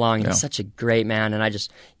for so long. He's such a great man, and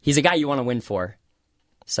he's a guy you want to win for.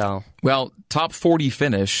 So, well, top 40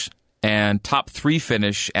 finish and top 3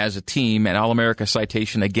 finish as a team, and All-America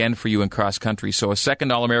citation again for you in cross country. So a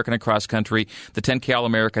second All-American in cross country, the 10K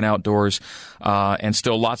All-American outdoors, and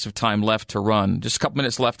still lots of time left to run. Just a couple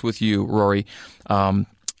minutes left with you, Rory.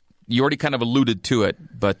 You already kind of alluded to it,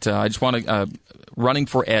 but I just want to running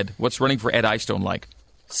for Ed. What's running for Ed Eyestone like?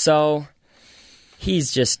 So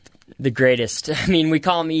he's just the greatest. I mean, we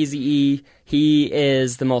call him Eazy-E. He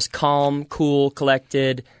is the most calm, cool,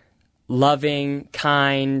 collected, loving,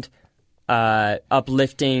 kind,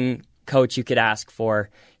 uplifting coach you could ask for.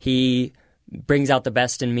 He brings out the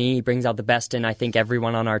best in me. He brings out the best in, I think,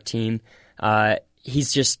 everyone on our team.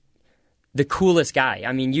 He's just the coolest guy.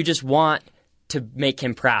 I mean, you just want to make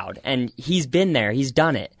him proud. And he's been there. He's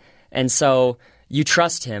done it. And so you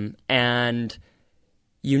trust him, and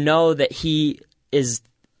you know that he is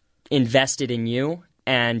invested in you,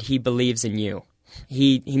 and he believes in you.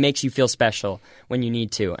 He makes you feel special when you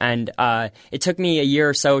need to. And it took me a year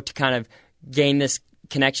or so to kind of gain this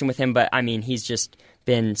connection with him, but I mean, he's just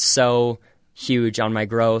been so huge on my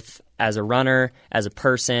growth as a runner, as a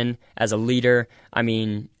person, as a leader. I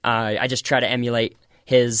mean, I just try to emulate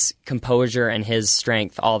his composure and his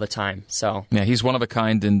strength all the time. So yeah, he's one of a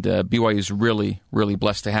kind, and BYU is really, really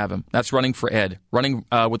blessed to have him. That's running for Ed. Running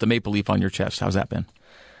with the maple leaf on your chest. How's that been?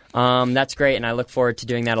 That's great, and I look forward to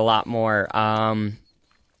doing that a lot more.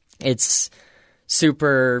 It's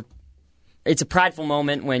a prideful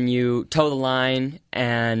moment when you toe the line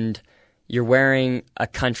and you're wearing a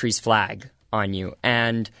country's flag on you,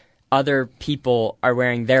 and other people are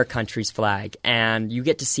wearing their country's flag, and you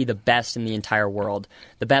get to see the best in the entire world,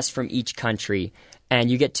 the best from each country, and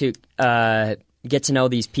you get to know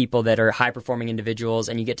these people that are high-performing individuals,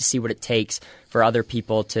 and you get to see what it takes for other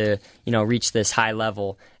people to, reach this high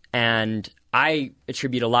level. And I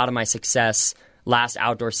attribute a lot of my success last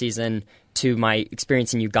outdoor season to my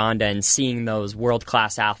experience in Uganda and seeing those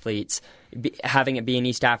world-class athletes. Having it be in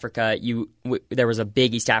East Africa, there was a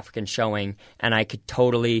big East African showing, and I could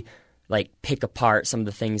totally pick apart some of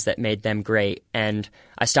the things that made them great. And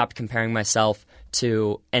I stopped comparing myself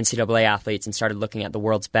to NCAA athletes and started looking at the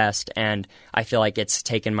world's best. And I feel like it's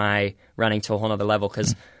taken my running to a whole nother level,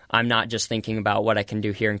 because I'm not just thinking about what I can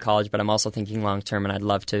do here in college, but I'm also thinking long term, and I'd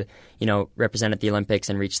love to, represent at the Olympics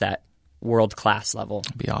and reach that world-class level.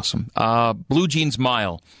 That'd be awesome. Blue Jeans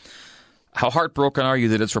Mile. How heartbroken are you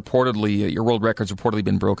that it's reportedly, your world record's reportedly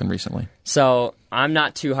been broken recently? So I'm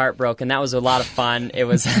not too heartbroken. That was a lot of fun. It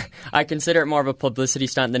was, I consider it more of a publicity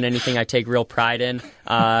stunt than anything I take real pride in.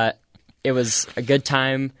 It was a good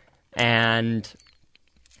time, and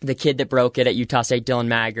the kid that broke it at Utah State, Dylan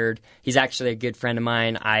Maggard, he's actually a good friend of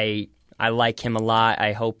mine. I like him a lot.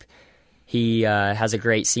 I hope he has a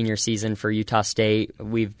great senior season for Utah State.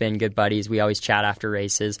 We've been good buddies. We always chat after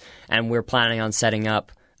races, and we're planning on setting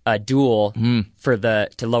up a duel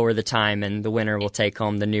to lower the time, and the winner will take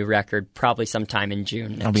home the new record probably sometime in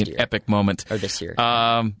June next year. That'll be an epic moment. Or this year.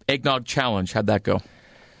 Eggnog Challenge, how'd that go?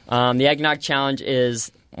 The Eggnog Challenge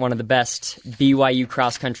is one of the best BYU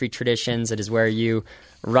cross-country traditions. It is where you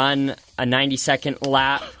run a 90-second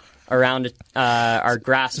lap around our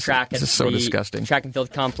grass track at the disgusting. track and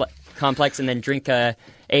field complex, and then drink a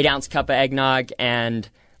 8-ounce cup of eggnog, and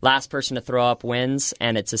last person to throw up wins,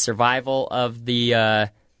 and it's a survival of the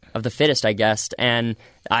fittest, I guess. And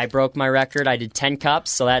I broke my record. I did 10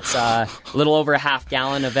 cups, so that's a little over a half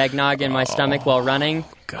gallon of eggnog in my stomach while running.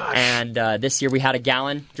 Gosh. And this year we had a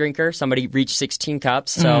gallon drinker. Somebody reached 16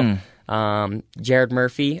 cups. So Jared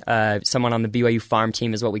Murphy, someone on the BYU farm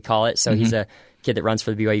team is what we call it. So he's a kid that runs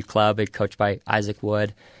for the BYU club, coached by Isaac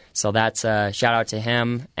Wood. So that's a shout out to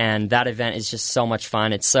him. And that event is just so much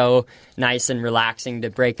fun. It's so nice and relaxing to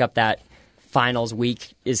break up that finals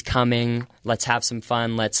week is coming. Let's have some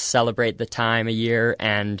fun. Let's celebrate the time of year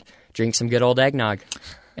and drink some good old eggnog.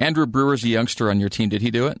 Andrew Brewer's a youngster on your team. Did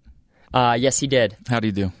he do it? Yes, he did. How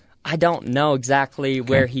did he do? I don't know exactly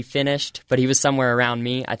where he finished, but he was somewhere around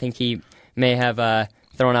me. I think he may have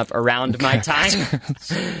thrown up around my time.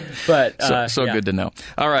 But so good to know.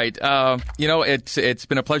 All right, it's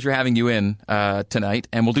been a pleasure having you in tonight,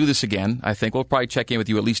 and we'll do this again. I think we'll probably check in with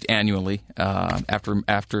you at least annually after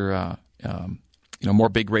more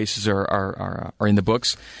big races are in the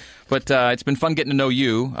books. But it's been fun getting to know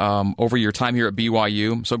you over your time here at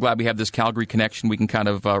BYU. I'm so glad we have this Calgary connection we can kind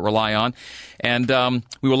of rely on. And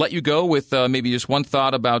we will let you go with maybe just one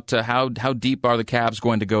thought about how deep are the Cavs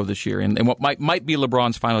going to go this year and what might be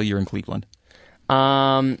LeBron's final year in Cleveland.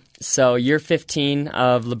 So year 15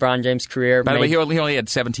 of LeBron James' career. By the way, he only had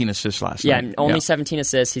 17 assists last night. Yeah, only 17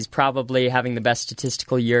 assists. He's probably having the best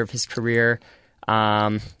statistical year of his career.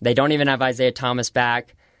 They don't even have Isaiah Thomas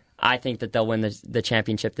back. I think that they'll win the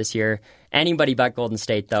championship this year. Anybody but Golden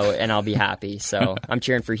State, though, and I'll be happy. So I'm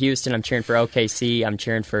cheering for Houston. I'm cheering for OKC. I'm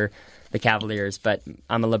cheering for the Cavaliers. But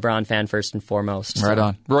I'm a LeBron fan first and foremost. So. Right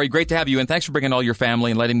on. Rory, great to have you, and thanks for bringing all your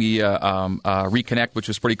family and letting me reconnect, which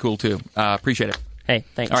was pretty cool, too. Appreciate it. Hey,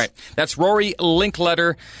 thanks. All right, that's Rory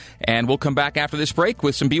Linkletter, and we'll come back after this break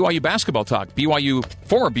with some BYU basketball talk.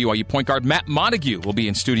 Former BYU point guard Matt Montague will be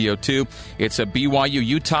in studio, too. It's a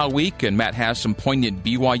BYU-Utah week, and Matt has some poignant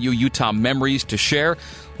BYU-Utah memories to share.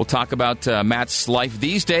 We'll talk about Matt's life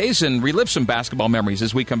these days and relive some basketball memories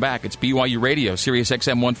as we come back. It's BYU Radio, Sirius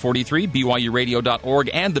XM 143,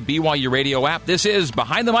 BYURadio.org, and the BYU Radio app. This is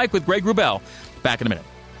Behind the Mic with Greg Wrubell. Back in a minute.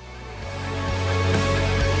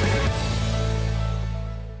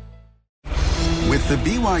 With the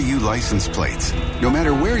BYU license plates, no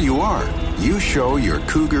matter where you are, you show your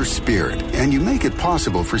Cougar spirit, and you make it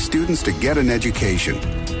possible for students to get an education.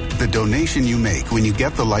 The donation you make when you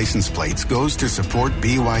get the license plates goes to support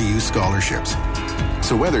BYU scholarships.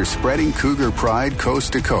 So whether spreading Cougar pride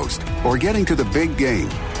coast to coast or getting to the big game,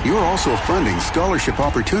 you're also funding scholarship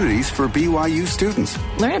opportunities for BYU students.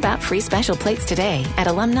 Learn about free special plates today at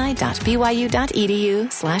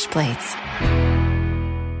alumni.byu.edu/plates.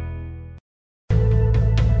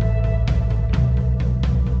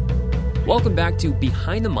 Welcome back to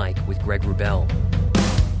Behind the Mic with Greg Wrubell.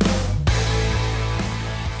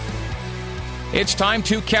 It's time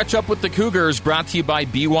to catch up with the Cougars, brought to you by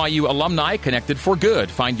BYU Alumni, connected for good.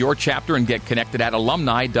 Find your chapter and get connected at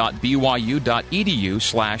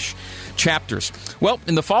alumni.byu.edu/chapters. Well,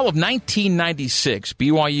 in the fall of 1996,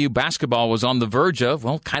 BYU basketball was on the verge of,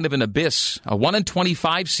 kind of an abyss, a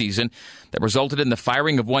 1-25 season that resulted in the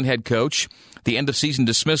firing of one head coach, the end-of-season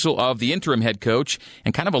dismissal of the interim head coach,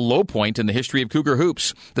 and kind of a low point in the history of Cougar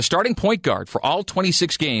hoops. The starting point guard for all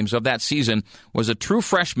 26 games of that season was a true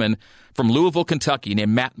freshman from Louisville, Kentucky,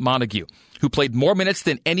 named Matt Montague, who played more minutes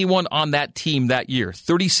than anyone on that team that year,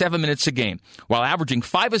 37 minutes a game, while averaging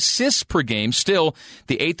 5 assists per game, still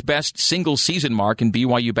the 8th best single-season mark in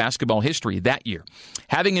BYU basketball history that year.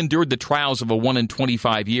 Having endured the trials of a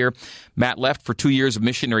 1-25 year, Matt left for 2 years of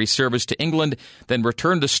missionary service to England, then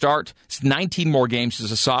returned to start 19 more games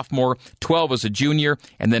as a sophomore, 12 as a junior,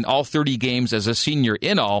 and then all 30 games as a senior.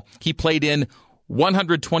 In all, he played in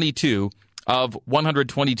 122 of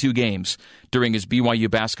 122 games during his BYU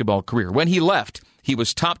basketball career. When he left, he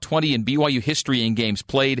was top 20 in BYU history in games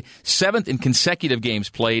played, 7th in consecutive games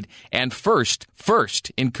played, and first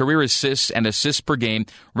in career assists and assists per game,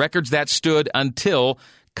 records that stood until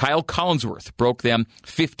Kyle Collinsworth broke them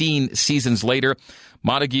 15 seasons later.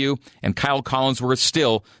 Montague and Kyle Collinsworth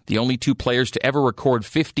still the only two players to ever record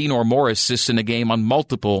 15 or more assists in a game on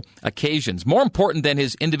multiple occasions. More important than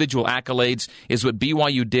his individual accolades is what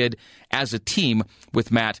BYU did as a team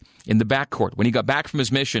with Matt in the backcourt. When he got back from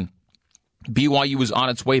his mission, BYU was on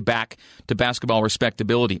its way back to basketball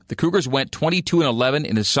respectability. The Cougars went 22-11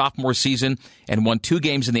 in his sophomore season and won 2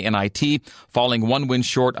 games in the NIT, falling 1 win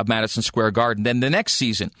short of Madison Square Garden. Then the next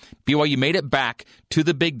season, BYU made it back to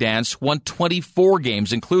the big dance, won 24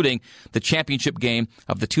 games, including the championship game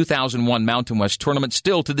of the 2001 Mountain West Tournament,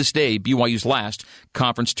 still to this day BYU's last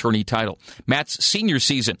conference tourney title. Matt's senior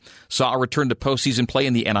season saw a return to postseason play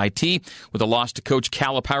in the NIT with a loss to Coach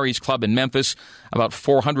Calipari's club in Memphis, about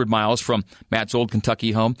 400 miles from Matt's old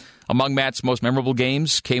Kentucky home. Among Matt's most memorable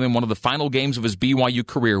games came in one of the final games of his BYU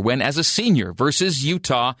career when, as a senior versus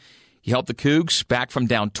Utah, he helped the Cougs back from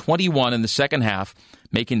down 21 in the second half,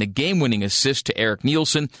 making the game-winning assist to Eric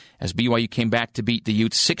Nielsen as BYU came back to beat the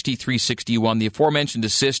Utes 63-61. The aforementioned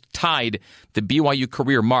assist tied the BYU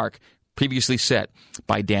career mark previously set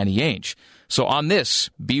by Danny Ainge. So on this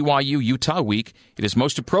BYU-Utah week, it is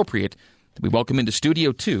most appropriate We welcome into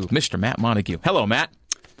Studio 2, Mr. Matt Montague. Hello, Matt.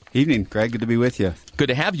 Evening, Greg. Good to be with you. Good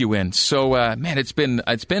to have you in. So, man, it's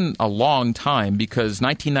been a long time because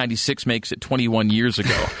 1996 makes it 21 years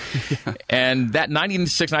ago. Yeah. And that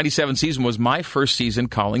 96-97 season was my first season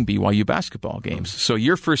calling BYU basketball games. So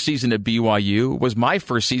your first season at BYU was my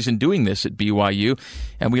first season doing this at BYU,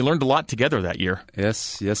 and we learned a lot together that year.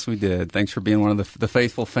 Yes, we did. Thanks for being one of the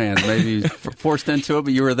faithful fans. Maybe forced into it,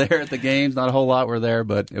 but you were there at the games. Not a whole lot were there,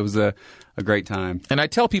 but it was a great time. And I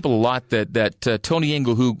tell people a lot that Tony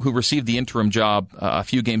Ingle, who received the interim job a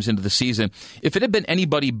few games into the season, if it had been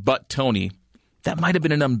anybody but Tony, that might have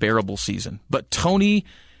been an unbearable season. But Tony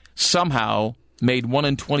somehow made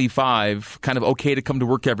 1-25 kind of okay to come to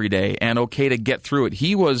work every day and okay to get through it.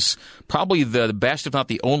 He was probably the best, if not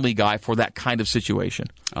the only guy for that kind of situation.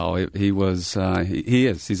 Oh, he was. He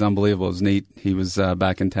is. He's unbelievable. It was neat. He was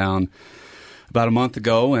back in town about a month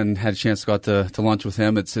ago and had a chance to go out to lunch with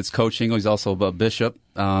him. It's Coach Ingle. He's also a bishop,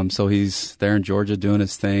 so he's there in Georgia doing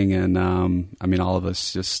his thing. And I mean, all of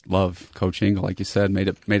us just love Coach Ingle, like you said, made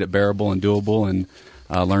it bearable and doable, and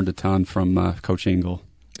learned a ton from Coach Ingle.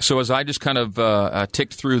 So as I just kind of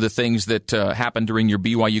ticked through the things that happened during your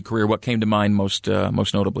BYU career, what came to mind most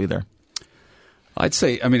notably there? I'd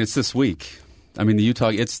say, I mean, it's this week. I mean, the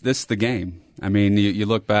Utah, this is the game. I mean, you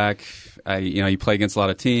look back, you play against a lot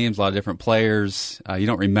of teams, a lot of different players. You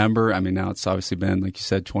don't remember. I mean, now it's obviously been, like you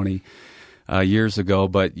said, 20 years ago,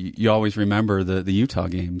 but you always remember the Utah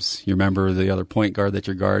games. You remember the other point guard that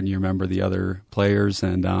you're guarding. You remember the other players.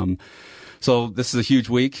 And so this is a huge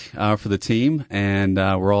week for the team, and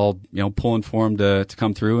we're all pulling for them to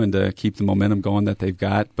come through and to keep the momentum going that they've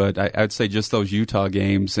got. But I'd say just those Utah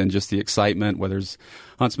games and just the excitement, whether it's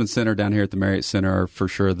Huntsman Center down here at the Marriott Center, are for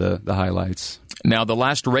sure the highlights. Now, the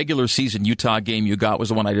last regular season Utah game you got was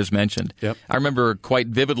the one I just mentioned. Yep. I remember quite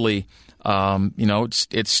vividly.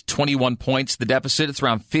 It's 21 points, the deficit. It's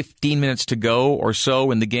around 15 minutes to go or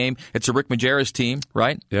so in the game. It's a Rick Majerus team,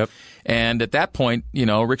 right? Yep. And at that point,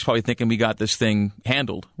 Rick's probably thinking we got this thing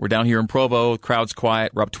handled. We're down here in Provo, crowd's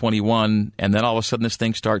quiet, we're up 21, and then all of a sudden this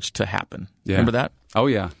thing starts to happen. Yeah. Remember that? Oh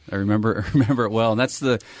yeah, I remember it well. And that's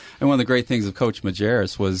one of the great things of Coach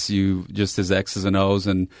Majerus was just his X's and O's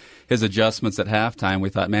and his adjustments at halftime. We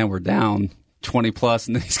thought, man, we're down 20 plus,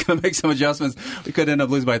 and then he's going to make some adjustments. We could end up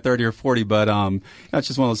losing by 30 or 40, but it's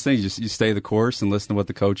just one of those things. You stay the course and listen to what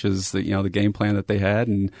the coaches, the game plan that they had,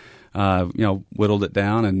 and whittled it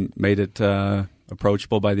down and made it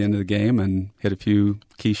approachable by the end of the game, and hit a few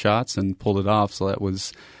key shots and pulled it off. So that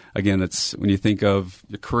was, again, that's when you think of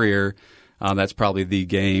your career, that's probably the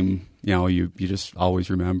game you just always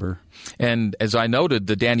remember. And as I noted,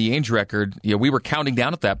 the Danny Ainge record, we were counting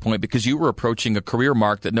down at that point because you were approaching a career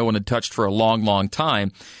mark that no one had touched for a long, long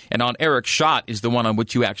time. And on Eric's shot is the one on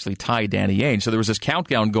which you actually tied Danny Ainge. So there was this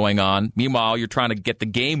countdown going on. Meanwhile, you're trying to get the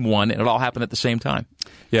game won, and it all happened at the same time.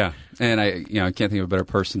 Yeah, and I can't think of a better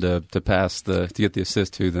person to pass to get the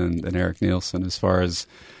assist to than Eric Nielsen as far as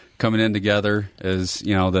coming in together as the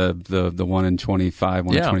 1-25,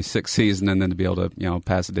 1-26 season, and then to be able to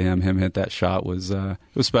pass it to him hit that shot was it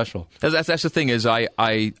was special. That's the thing is I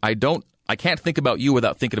can't think about you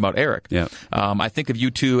without thinking about Eric. Yeah. I think of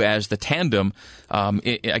you two as the tandem.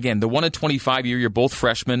 Again, the 1-25 year, you're both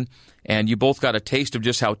freshmen, and you both got a taste of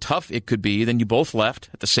just how tough it could be. Then you both left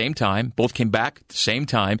at the same time, both came back at the same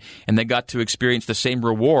time, and they got to experience the same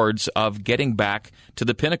rewards of getting back to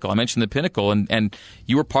the pinnacle. I mentioned the pinnacle, and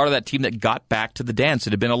you were part of that team that got back to the dance. It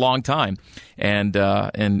had been a long time, and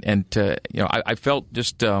I felt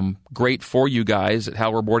just great for you guys at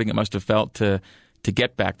how rewarding it must have felt to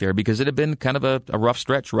get back there, because it had been kind of a rough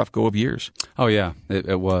stretch, rough go of years. Oh, yeah,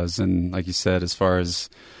 it was. And like you said, as far as,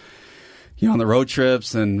 on the road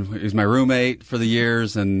trips, and he was my roommate for the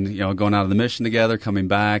years, and, going out on the mission together, coming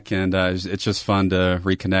back, and it's just fun to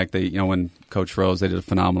reconnect. When Coach Rose, they did a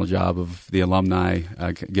phenomenal job of the alumni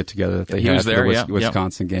get-together that they had for the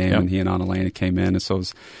Wisconsin game, and he and Anna Lena came in, and so it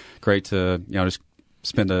was great to, just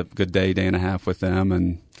spend a good day and a half with them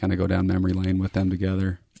and kind of go down memory lane with them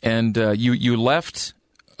together. And you left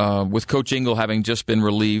with Coach Ingle having just been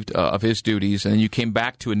relieved of his duties, and then you came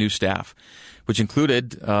back to a new staff, which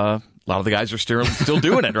included a lot of the guys are still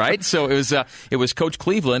doing it, right? So it was Coach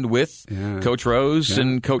Cleveland with Coach Rose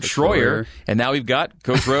and Coach Schroyer, and now we've got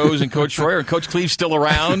Coach Rose and Coach Schroyer, and Coach Cleve's still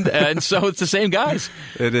around, and so it's the same guys.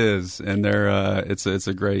 It is, and they're it's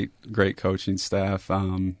a great coaching staff.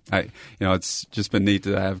 It's just been neat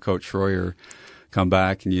to have Coach Schroyer come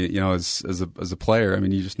back, and as a player, I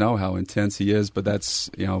mean, you just know how intense he is. But that's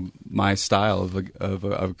my style of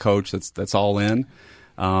a coach that's all in.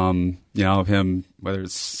 Of him, whether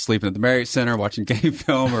it's sleeping at the Marriott Center, watching game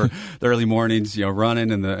film, or the early mornings,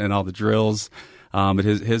 running and all the drills. But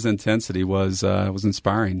his intensity was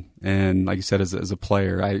inspiring, and like you said, as a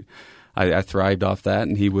player, I thrived off that.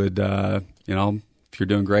 And he would, if you're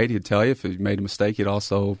doing great, he'd tell you. If you made a mistake, he'd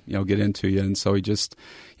also, get into you. And so he just,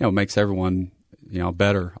 makes everyone,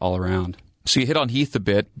 better all around. So you hit on Heath a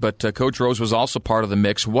bit, but Coach Rose was also part of the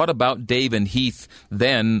mix. What about Dave and Heath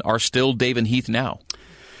then are still Dave and Heath now?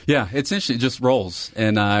 Yeah, it's interesting. It just rolls.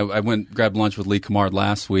 And I grabbed lunch with Lee Camard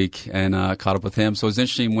last week and caught up with him. So it was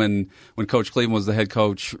interesting when Coach Cleveland was the head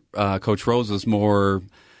coach. Coach Rose was more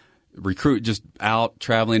just out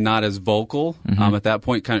traveling, not as vocal. At that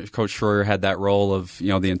point, Coach Schroyer had that role of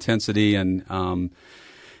the intensity and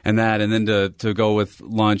that, and then to go with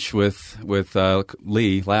lunch with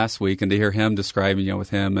Lee last week and to hear him describing with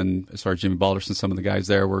him and as far as Jimmy Balderson, some of the guys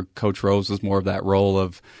there, where Coach Rose was more of that role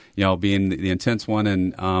of being the intense one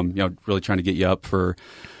and really trying to get you up for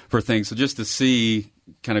things. So just to see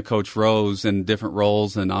kind of Coach Rose in different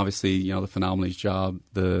roles, and obviously the phenomenal job,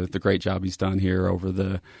 the great job he's done here over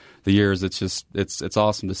the years. It's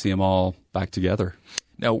awesome to see them all back together.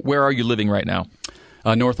 Now, where are you living right now?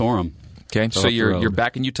 North Orem. Okay, so you're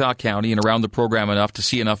back in Utah County and around the program enough to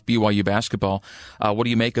see enough BYU basketball. What do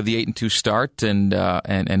you make of the 8-2 start,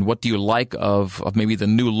 and what do you like of maybe the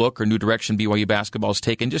new look or new direction BYU basketball has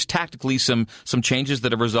taken? Just tactically, some changes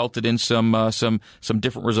that have resulted in some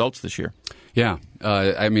different results this year. Yeah,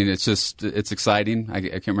 it's exciting. I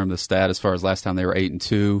can't remember the stat as far as last time they were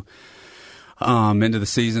 8-2. Into the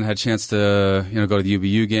season, had a chance to go to the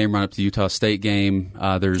UBU game, run up to the Utah State game.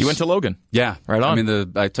 You went to Logan, yeah, right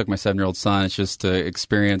on. I took my 7-year-old son. It's just to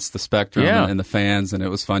experience the spectrum and the fans, and it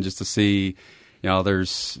was fun just to see. Utah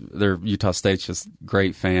State's just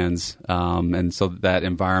great fans, and so that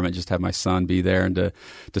environment, just have my son be there and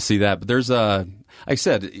to see that. But there's like I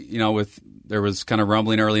said, there was kind of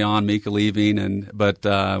rumbling early on, Mika leaving, but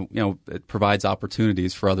it provides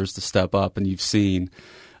opportunities for others to step up, and you've seen.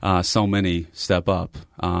 So many step up,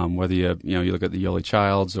 whether you look at the Yoli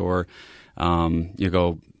Childs or you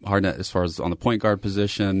go hard as far as on the point guard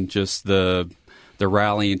position, just the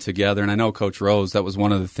rallying together. And I know Coach Rose, that was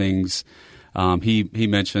one of the things he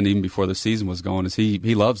mentioned even before the season was going, is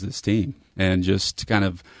he loves this team and just kind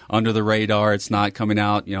of under the radar. It's not coming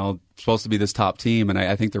out, supposed to be this top team, and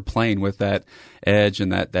I think they're playing with that edge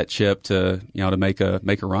and that chip to make a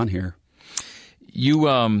run here. You,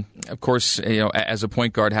 of course, as a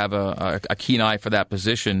point guard, have a keen eye for that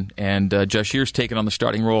position, and Jashir's taken on the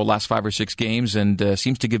starting role last 5 or 6 games, and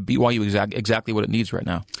seems to give BYU exactly what it needs right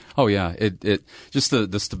now. Oh yeah, it just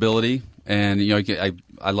the stability, and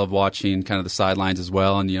I love watching kind of the sidelines as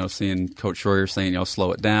well, and seeing Coach Schroyer saying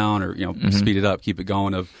slow it down or speed it up, keep it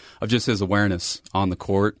going, of just his awareness on the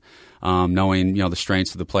court, knowing the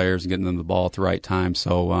strengths of the players and getting them the ball at the right time.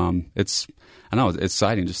 So it's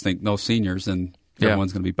exciting. Just think no seniors and.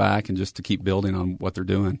 Everyone's going to be back, and just to keep building on what they're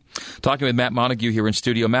doing. Talking with Matt Montague here in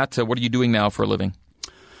studio. Matt, what are you doing now for a living?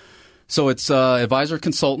 So it's advisor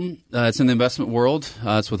consultant. It's in the investment world.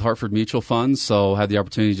 It's with Hartford Mutual Funds. So I had the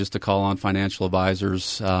opportunity just to call on financial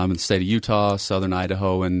advisors in the state of Utah, southern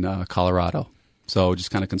Idaho, and Colorado. So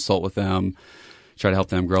just kind of consult with them, try to help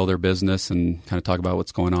them grow their business, and kind of talk about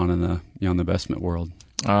what's going on in the in the investment world.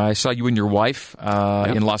 I saw you and your wife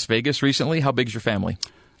in Las Vegas recently. How big is your family?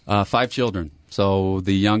 5 children. So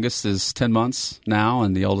the youngest is 10 months now,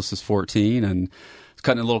 and the oldest is 14. And it's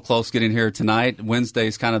cutting a little close getting here tonight.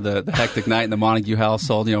 Wednesday's kind of the hectic night in the Montague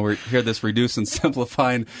household. We're here this reduce and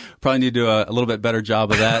simplifying. Probably need to do a little bit better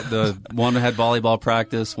job of that. The one had volleyball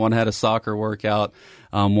practice, one had a soccer workout,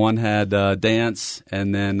 one had dance,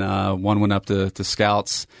 and then one went up to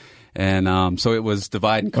scouts. And so it was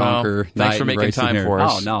divide and conquer. Well, thanks for making time here. For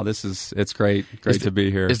us. Oh no, it's great to be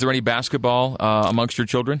here. Is there any basketball amongst your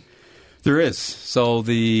children? There is. So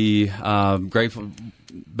the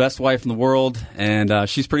best wife in the world, and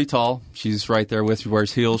she's pretty tall. She's right there with me.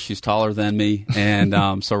 Wears heels. She's taller than me,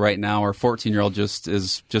 and so right now our 14-year-old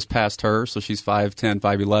just past her. So she's 5'10",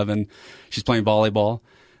 5'11". She's playing volleyball.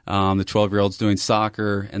 The 12-year-old's doing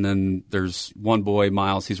soccer, and then there's one boy,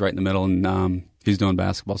 Miles. He's right in the middle, and he's doing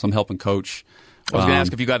basketball. So I'm helping coach. I was going to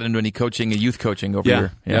ask if you got into any coaching, youth coaching over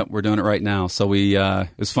here. Yeah, we're doing it right now. So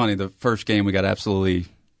it's funny. The first game we got absolutely,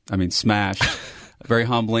 smashed. Very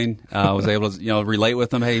humbling. I was able to, relate with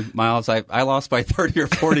them. Hey, Miles, I lost by 30 or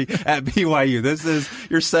 40 at BYU.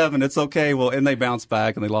 You're 7. It's okay. Well, and they bounced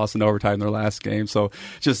back and they lost in overtime in their last game. So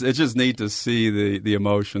it's just neat to see the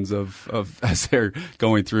emotions of as they're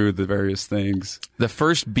going through the various things. The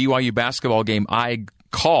first BYU basketball game I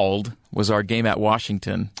called was our game at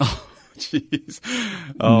Washington. Jeez.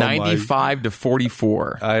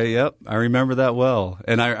 95-44. I remember that well.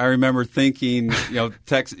 And I remember thinking, I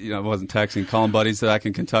wasn't texting, calling buddies back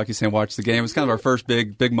in Kentucky saying, watch the game. It was kind of our first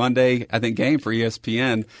big Monday, I think, game for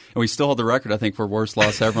ESPN. And we still hold the record, I think, for worst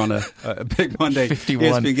loss ever on a big Monday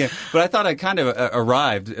 51. ESPN game. But I thought I kind of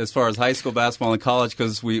arrived as far as high school basketball and college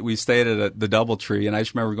because we stayed at the DoubleTree. And I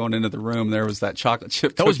just remember going into the room, there was that chocolate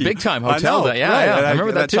chip cookie. That was big time hotel. I know, yeah. I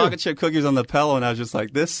remember that too. Chocolate chip cookies on the pillow, and I was just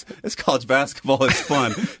like, this college basketball is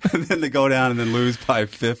fun. And then to go down and then lose by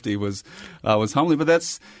 50 was humbling. But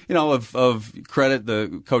that's, of credit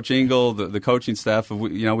the Coach Engel, the coaching staff.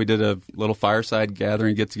 We did a little fireside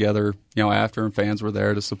gathering, get together, after, and fans were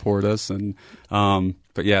there to support us. And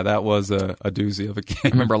but yeah, that was a doozy of a game. I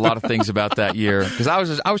remember a lot of things about that year because I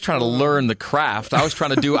was trying to learn the craft. I'm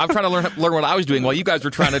trying to learn what I was doing while you guys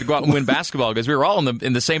were trying to go out and win basketball because we were all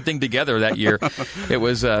in the same thing together that year. It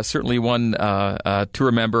was certainly one to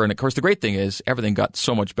remember. And of course, the great thing is everything got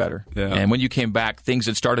so much better. Yeah. And when you came back, things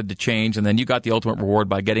had started to change, and then you got the ultimate reward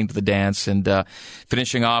by getting to the dance and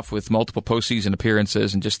finishing off with multiple postseason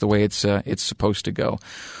appearances and just the way it's supposed to go.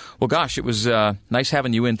 Well, gosh, it was nice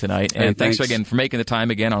having you in tonight. And thanks again for making the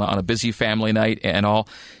time again on a busy family night and all.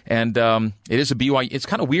 And it is a BYU. It's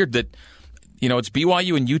kind of weird that, it's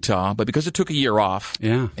BYU and Utah, but because it took a year off,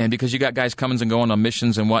 and because you got guys coming and going on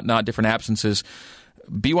missions and whatnot, different absences,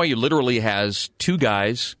 BYU literally has two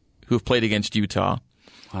guys who have played against Utah.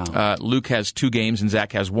 Wow. Luke has 2 games and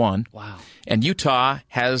Zach has 1. Wow. And Utah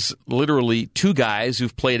has literally 2 guys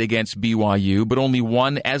who've played against BYU, but only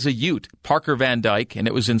one as a Ute, Parker Van Dyke, and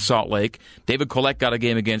it was in Salt Lake. David Collette got a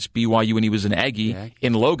game against BYU when he was an Aggie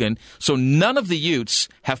in Logan. So none of the Utes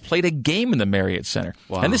have played a game in the Marriott Center.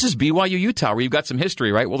 Wow. And this is BYU Utah, where you've got some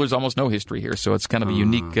history, right? Well, there's almost no history here, so it's kind of a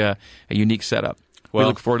unique setup. Well, we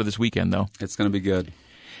look forward to this weekend, though. It's going to be good.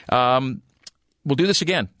 We'll do this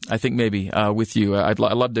again, I think, maybe with you. I'd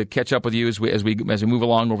love to catch up with you as we move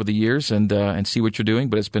along over the years and see what you're doing.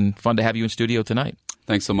 But it's been fun to have you in studio tonight.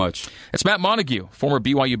 Thanks so much. It's Matt Montague, former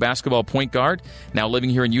BYU basketball point guard, now living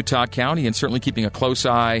here in Utah County and certainly keeping a close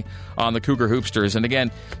eye on the Cougar Hoopsters. And again,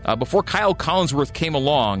 before Kyle Collinsworth came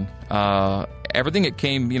along, everything it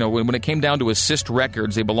came, when it came down to assist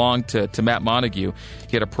records, they belonged to Matt Montague.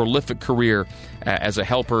 He had a prolific career as a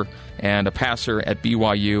helper and a passer at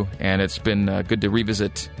BYU, and it's been good to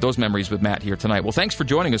revisit those memories with Matt here tonight. Well, thanks for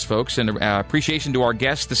joining us, folks, and appreciation to our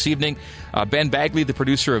guests this evening, Ben Bagley, the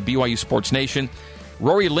producer of BYU Sports Nation,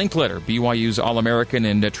 Rory Linkletter, BYU's All-American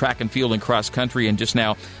in track and field and cross country, and just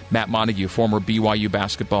now, Matt Montague, former BYU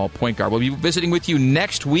basketball point guard. We'll be visiting with you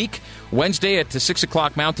next week, Wednesday at 6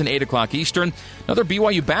 o'clock Mountain, 8 o'clock Eastern. Another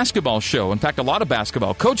BYU basketball show. In fact, a lot of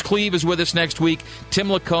basketball. Coach Cleve is with us next week, Tim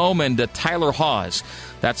Lacombe, and Tyler Hawes.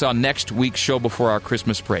 That's on next week's show before our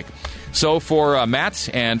Christmas break. So for Matt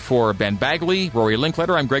and for Ben Bagley, Rory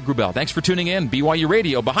Linkletter, I'm Greg Wrubell. Thanks for tuning in. BYU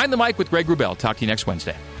Radio, Behind the Mic with Greg Wrubell. Talk to you next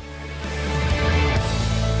Wednesday.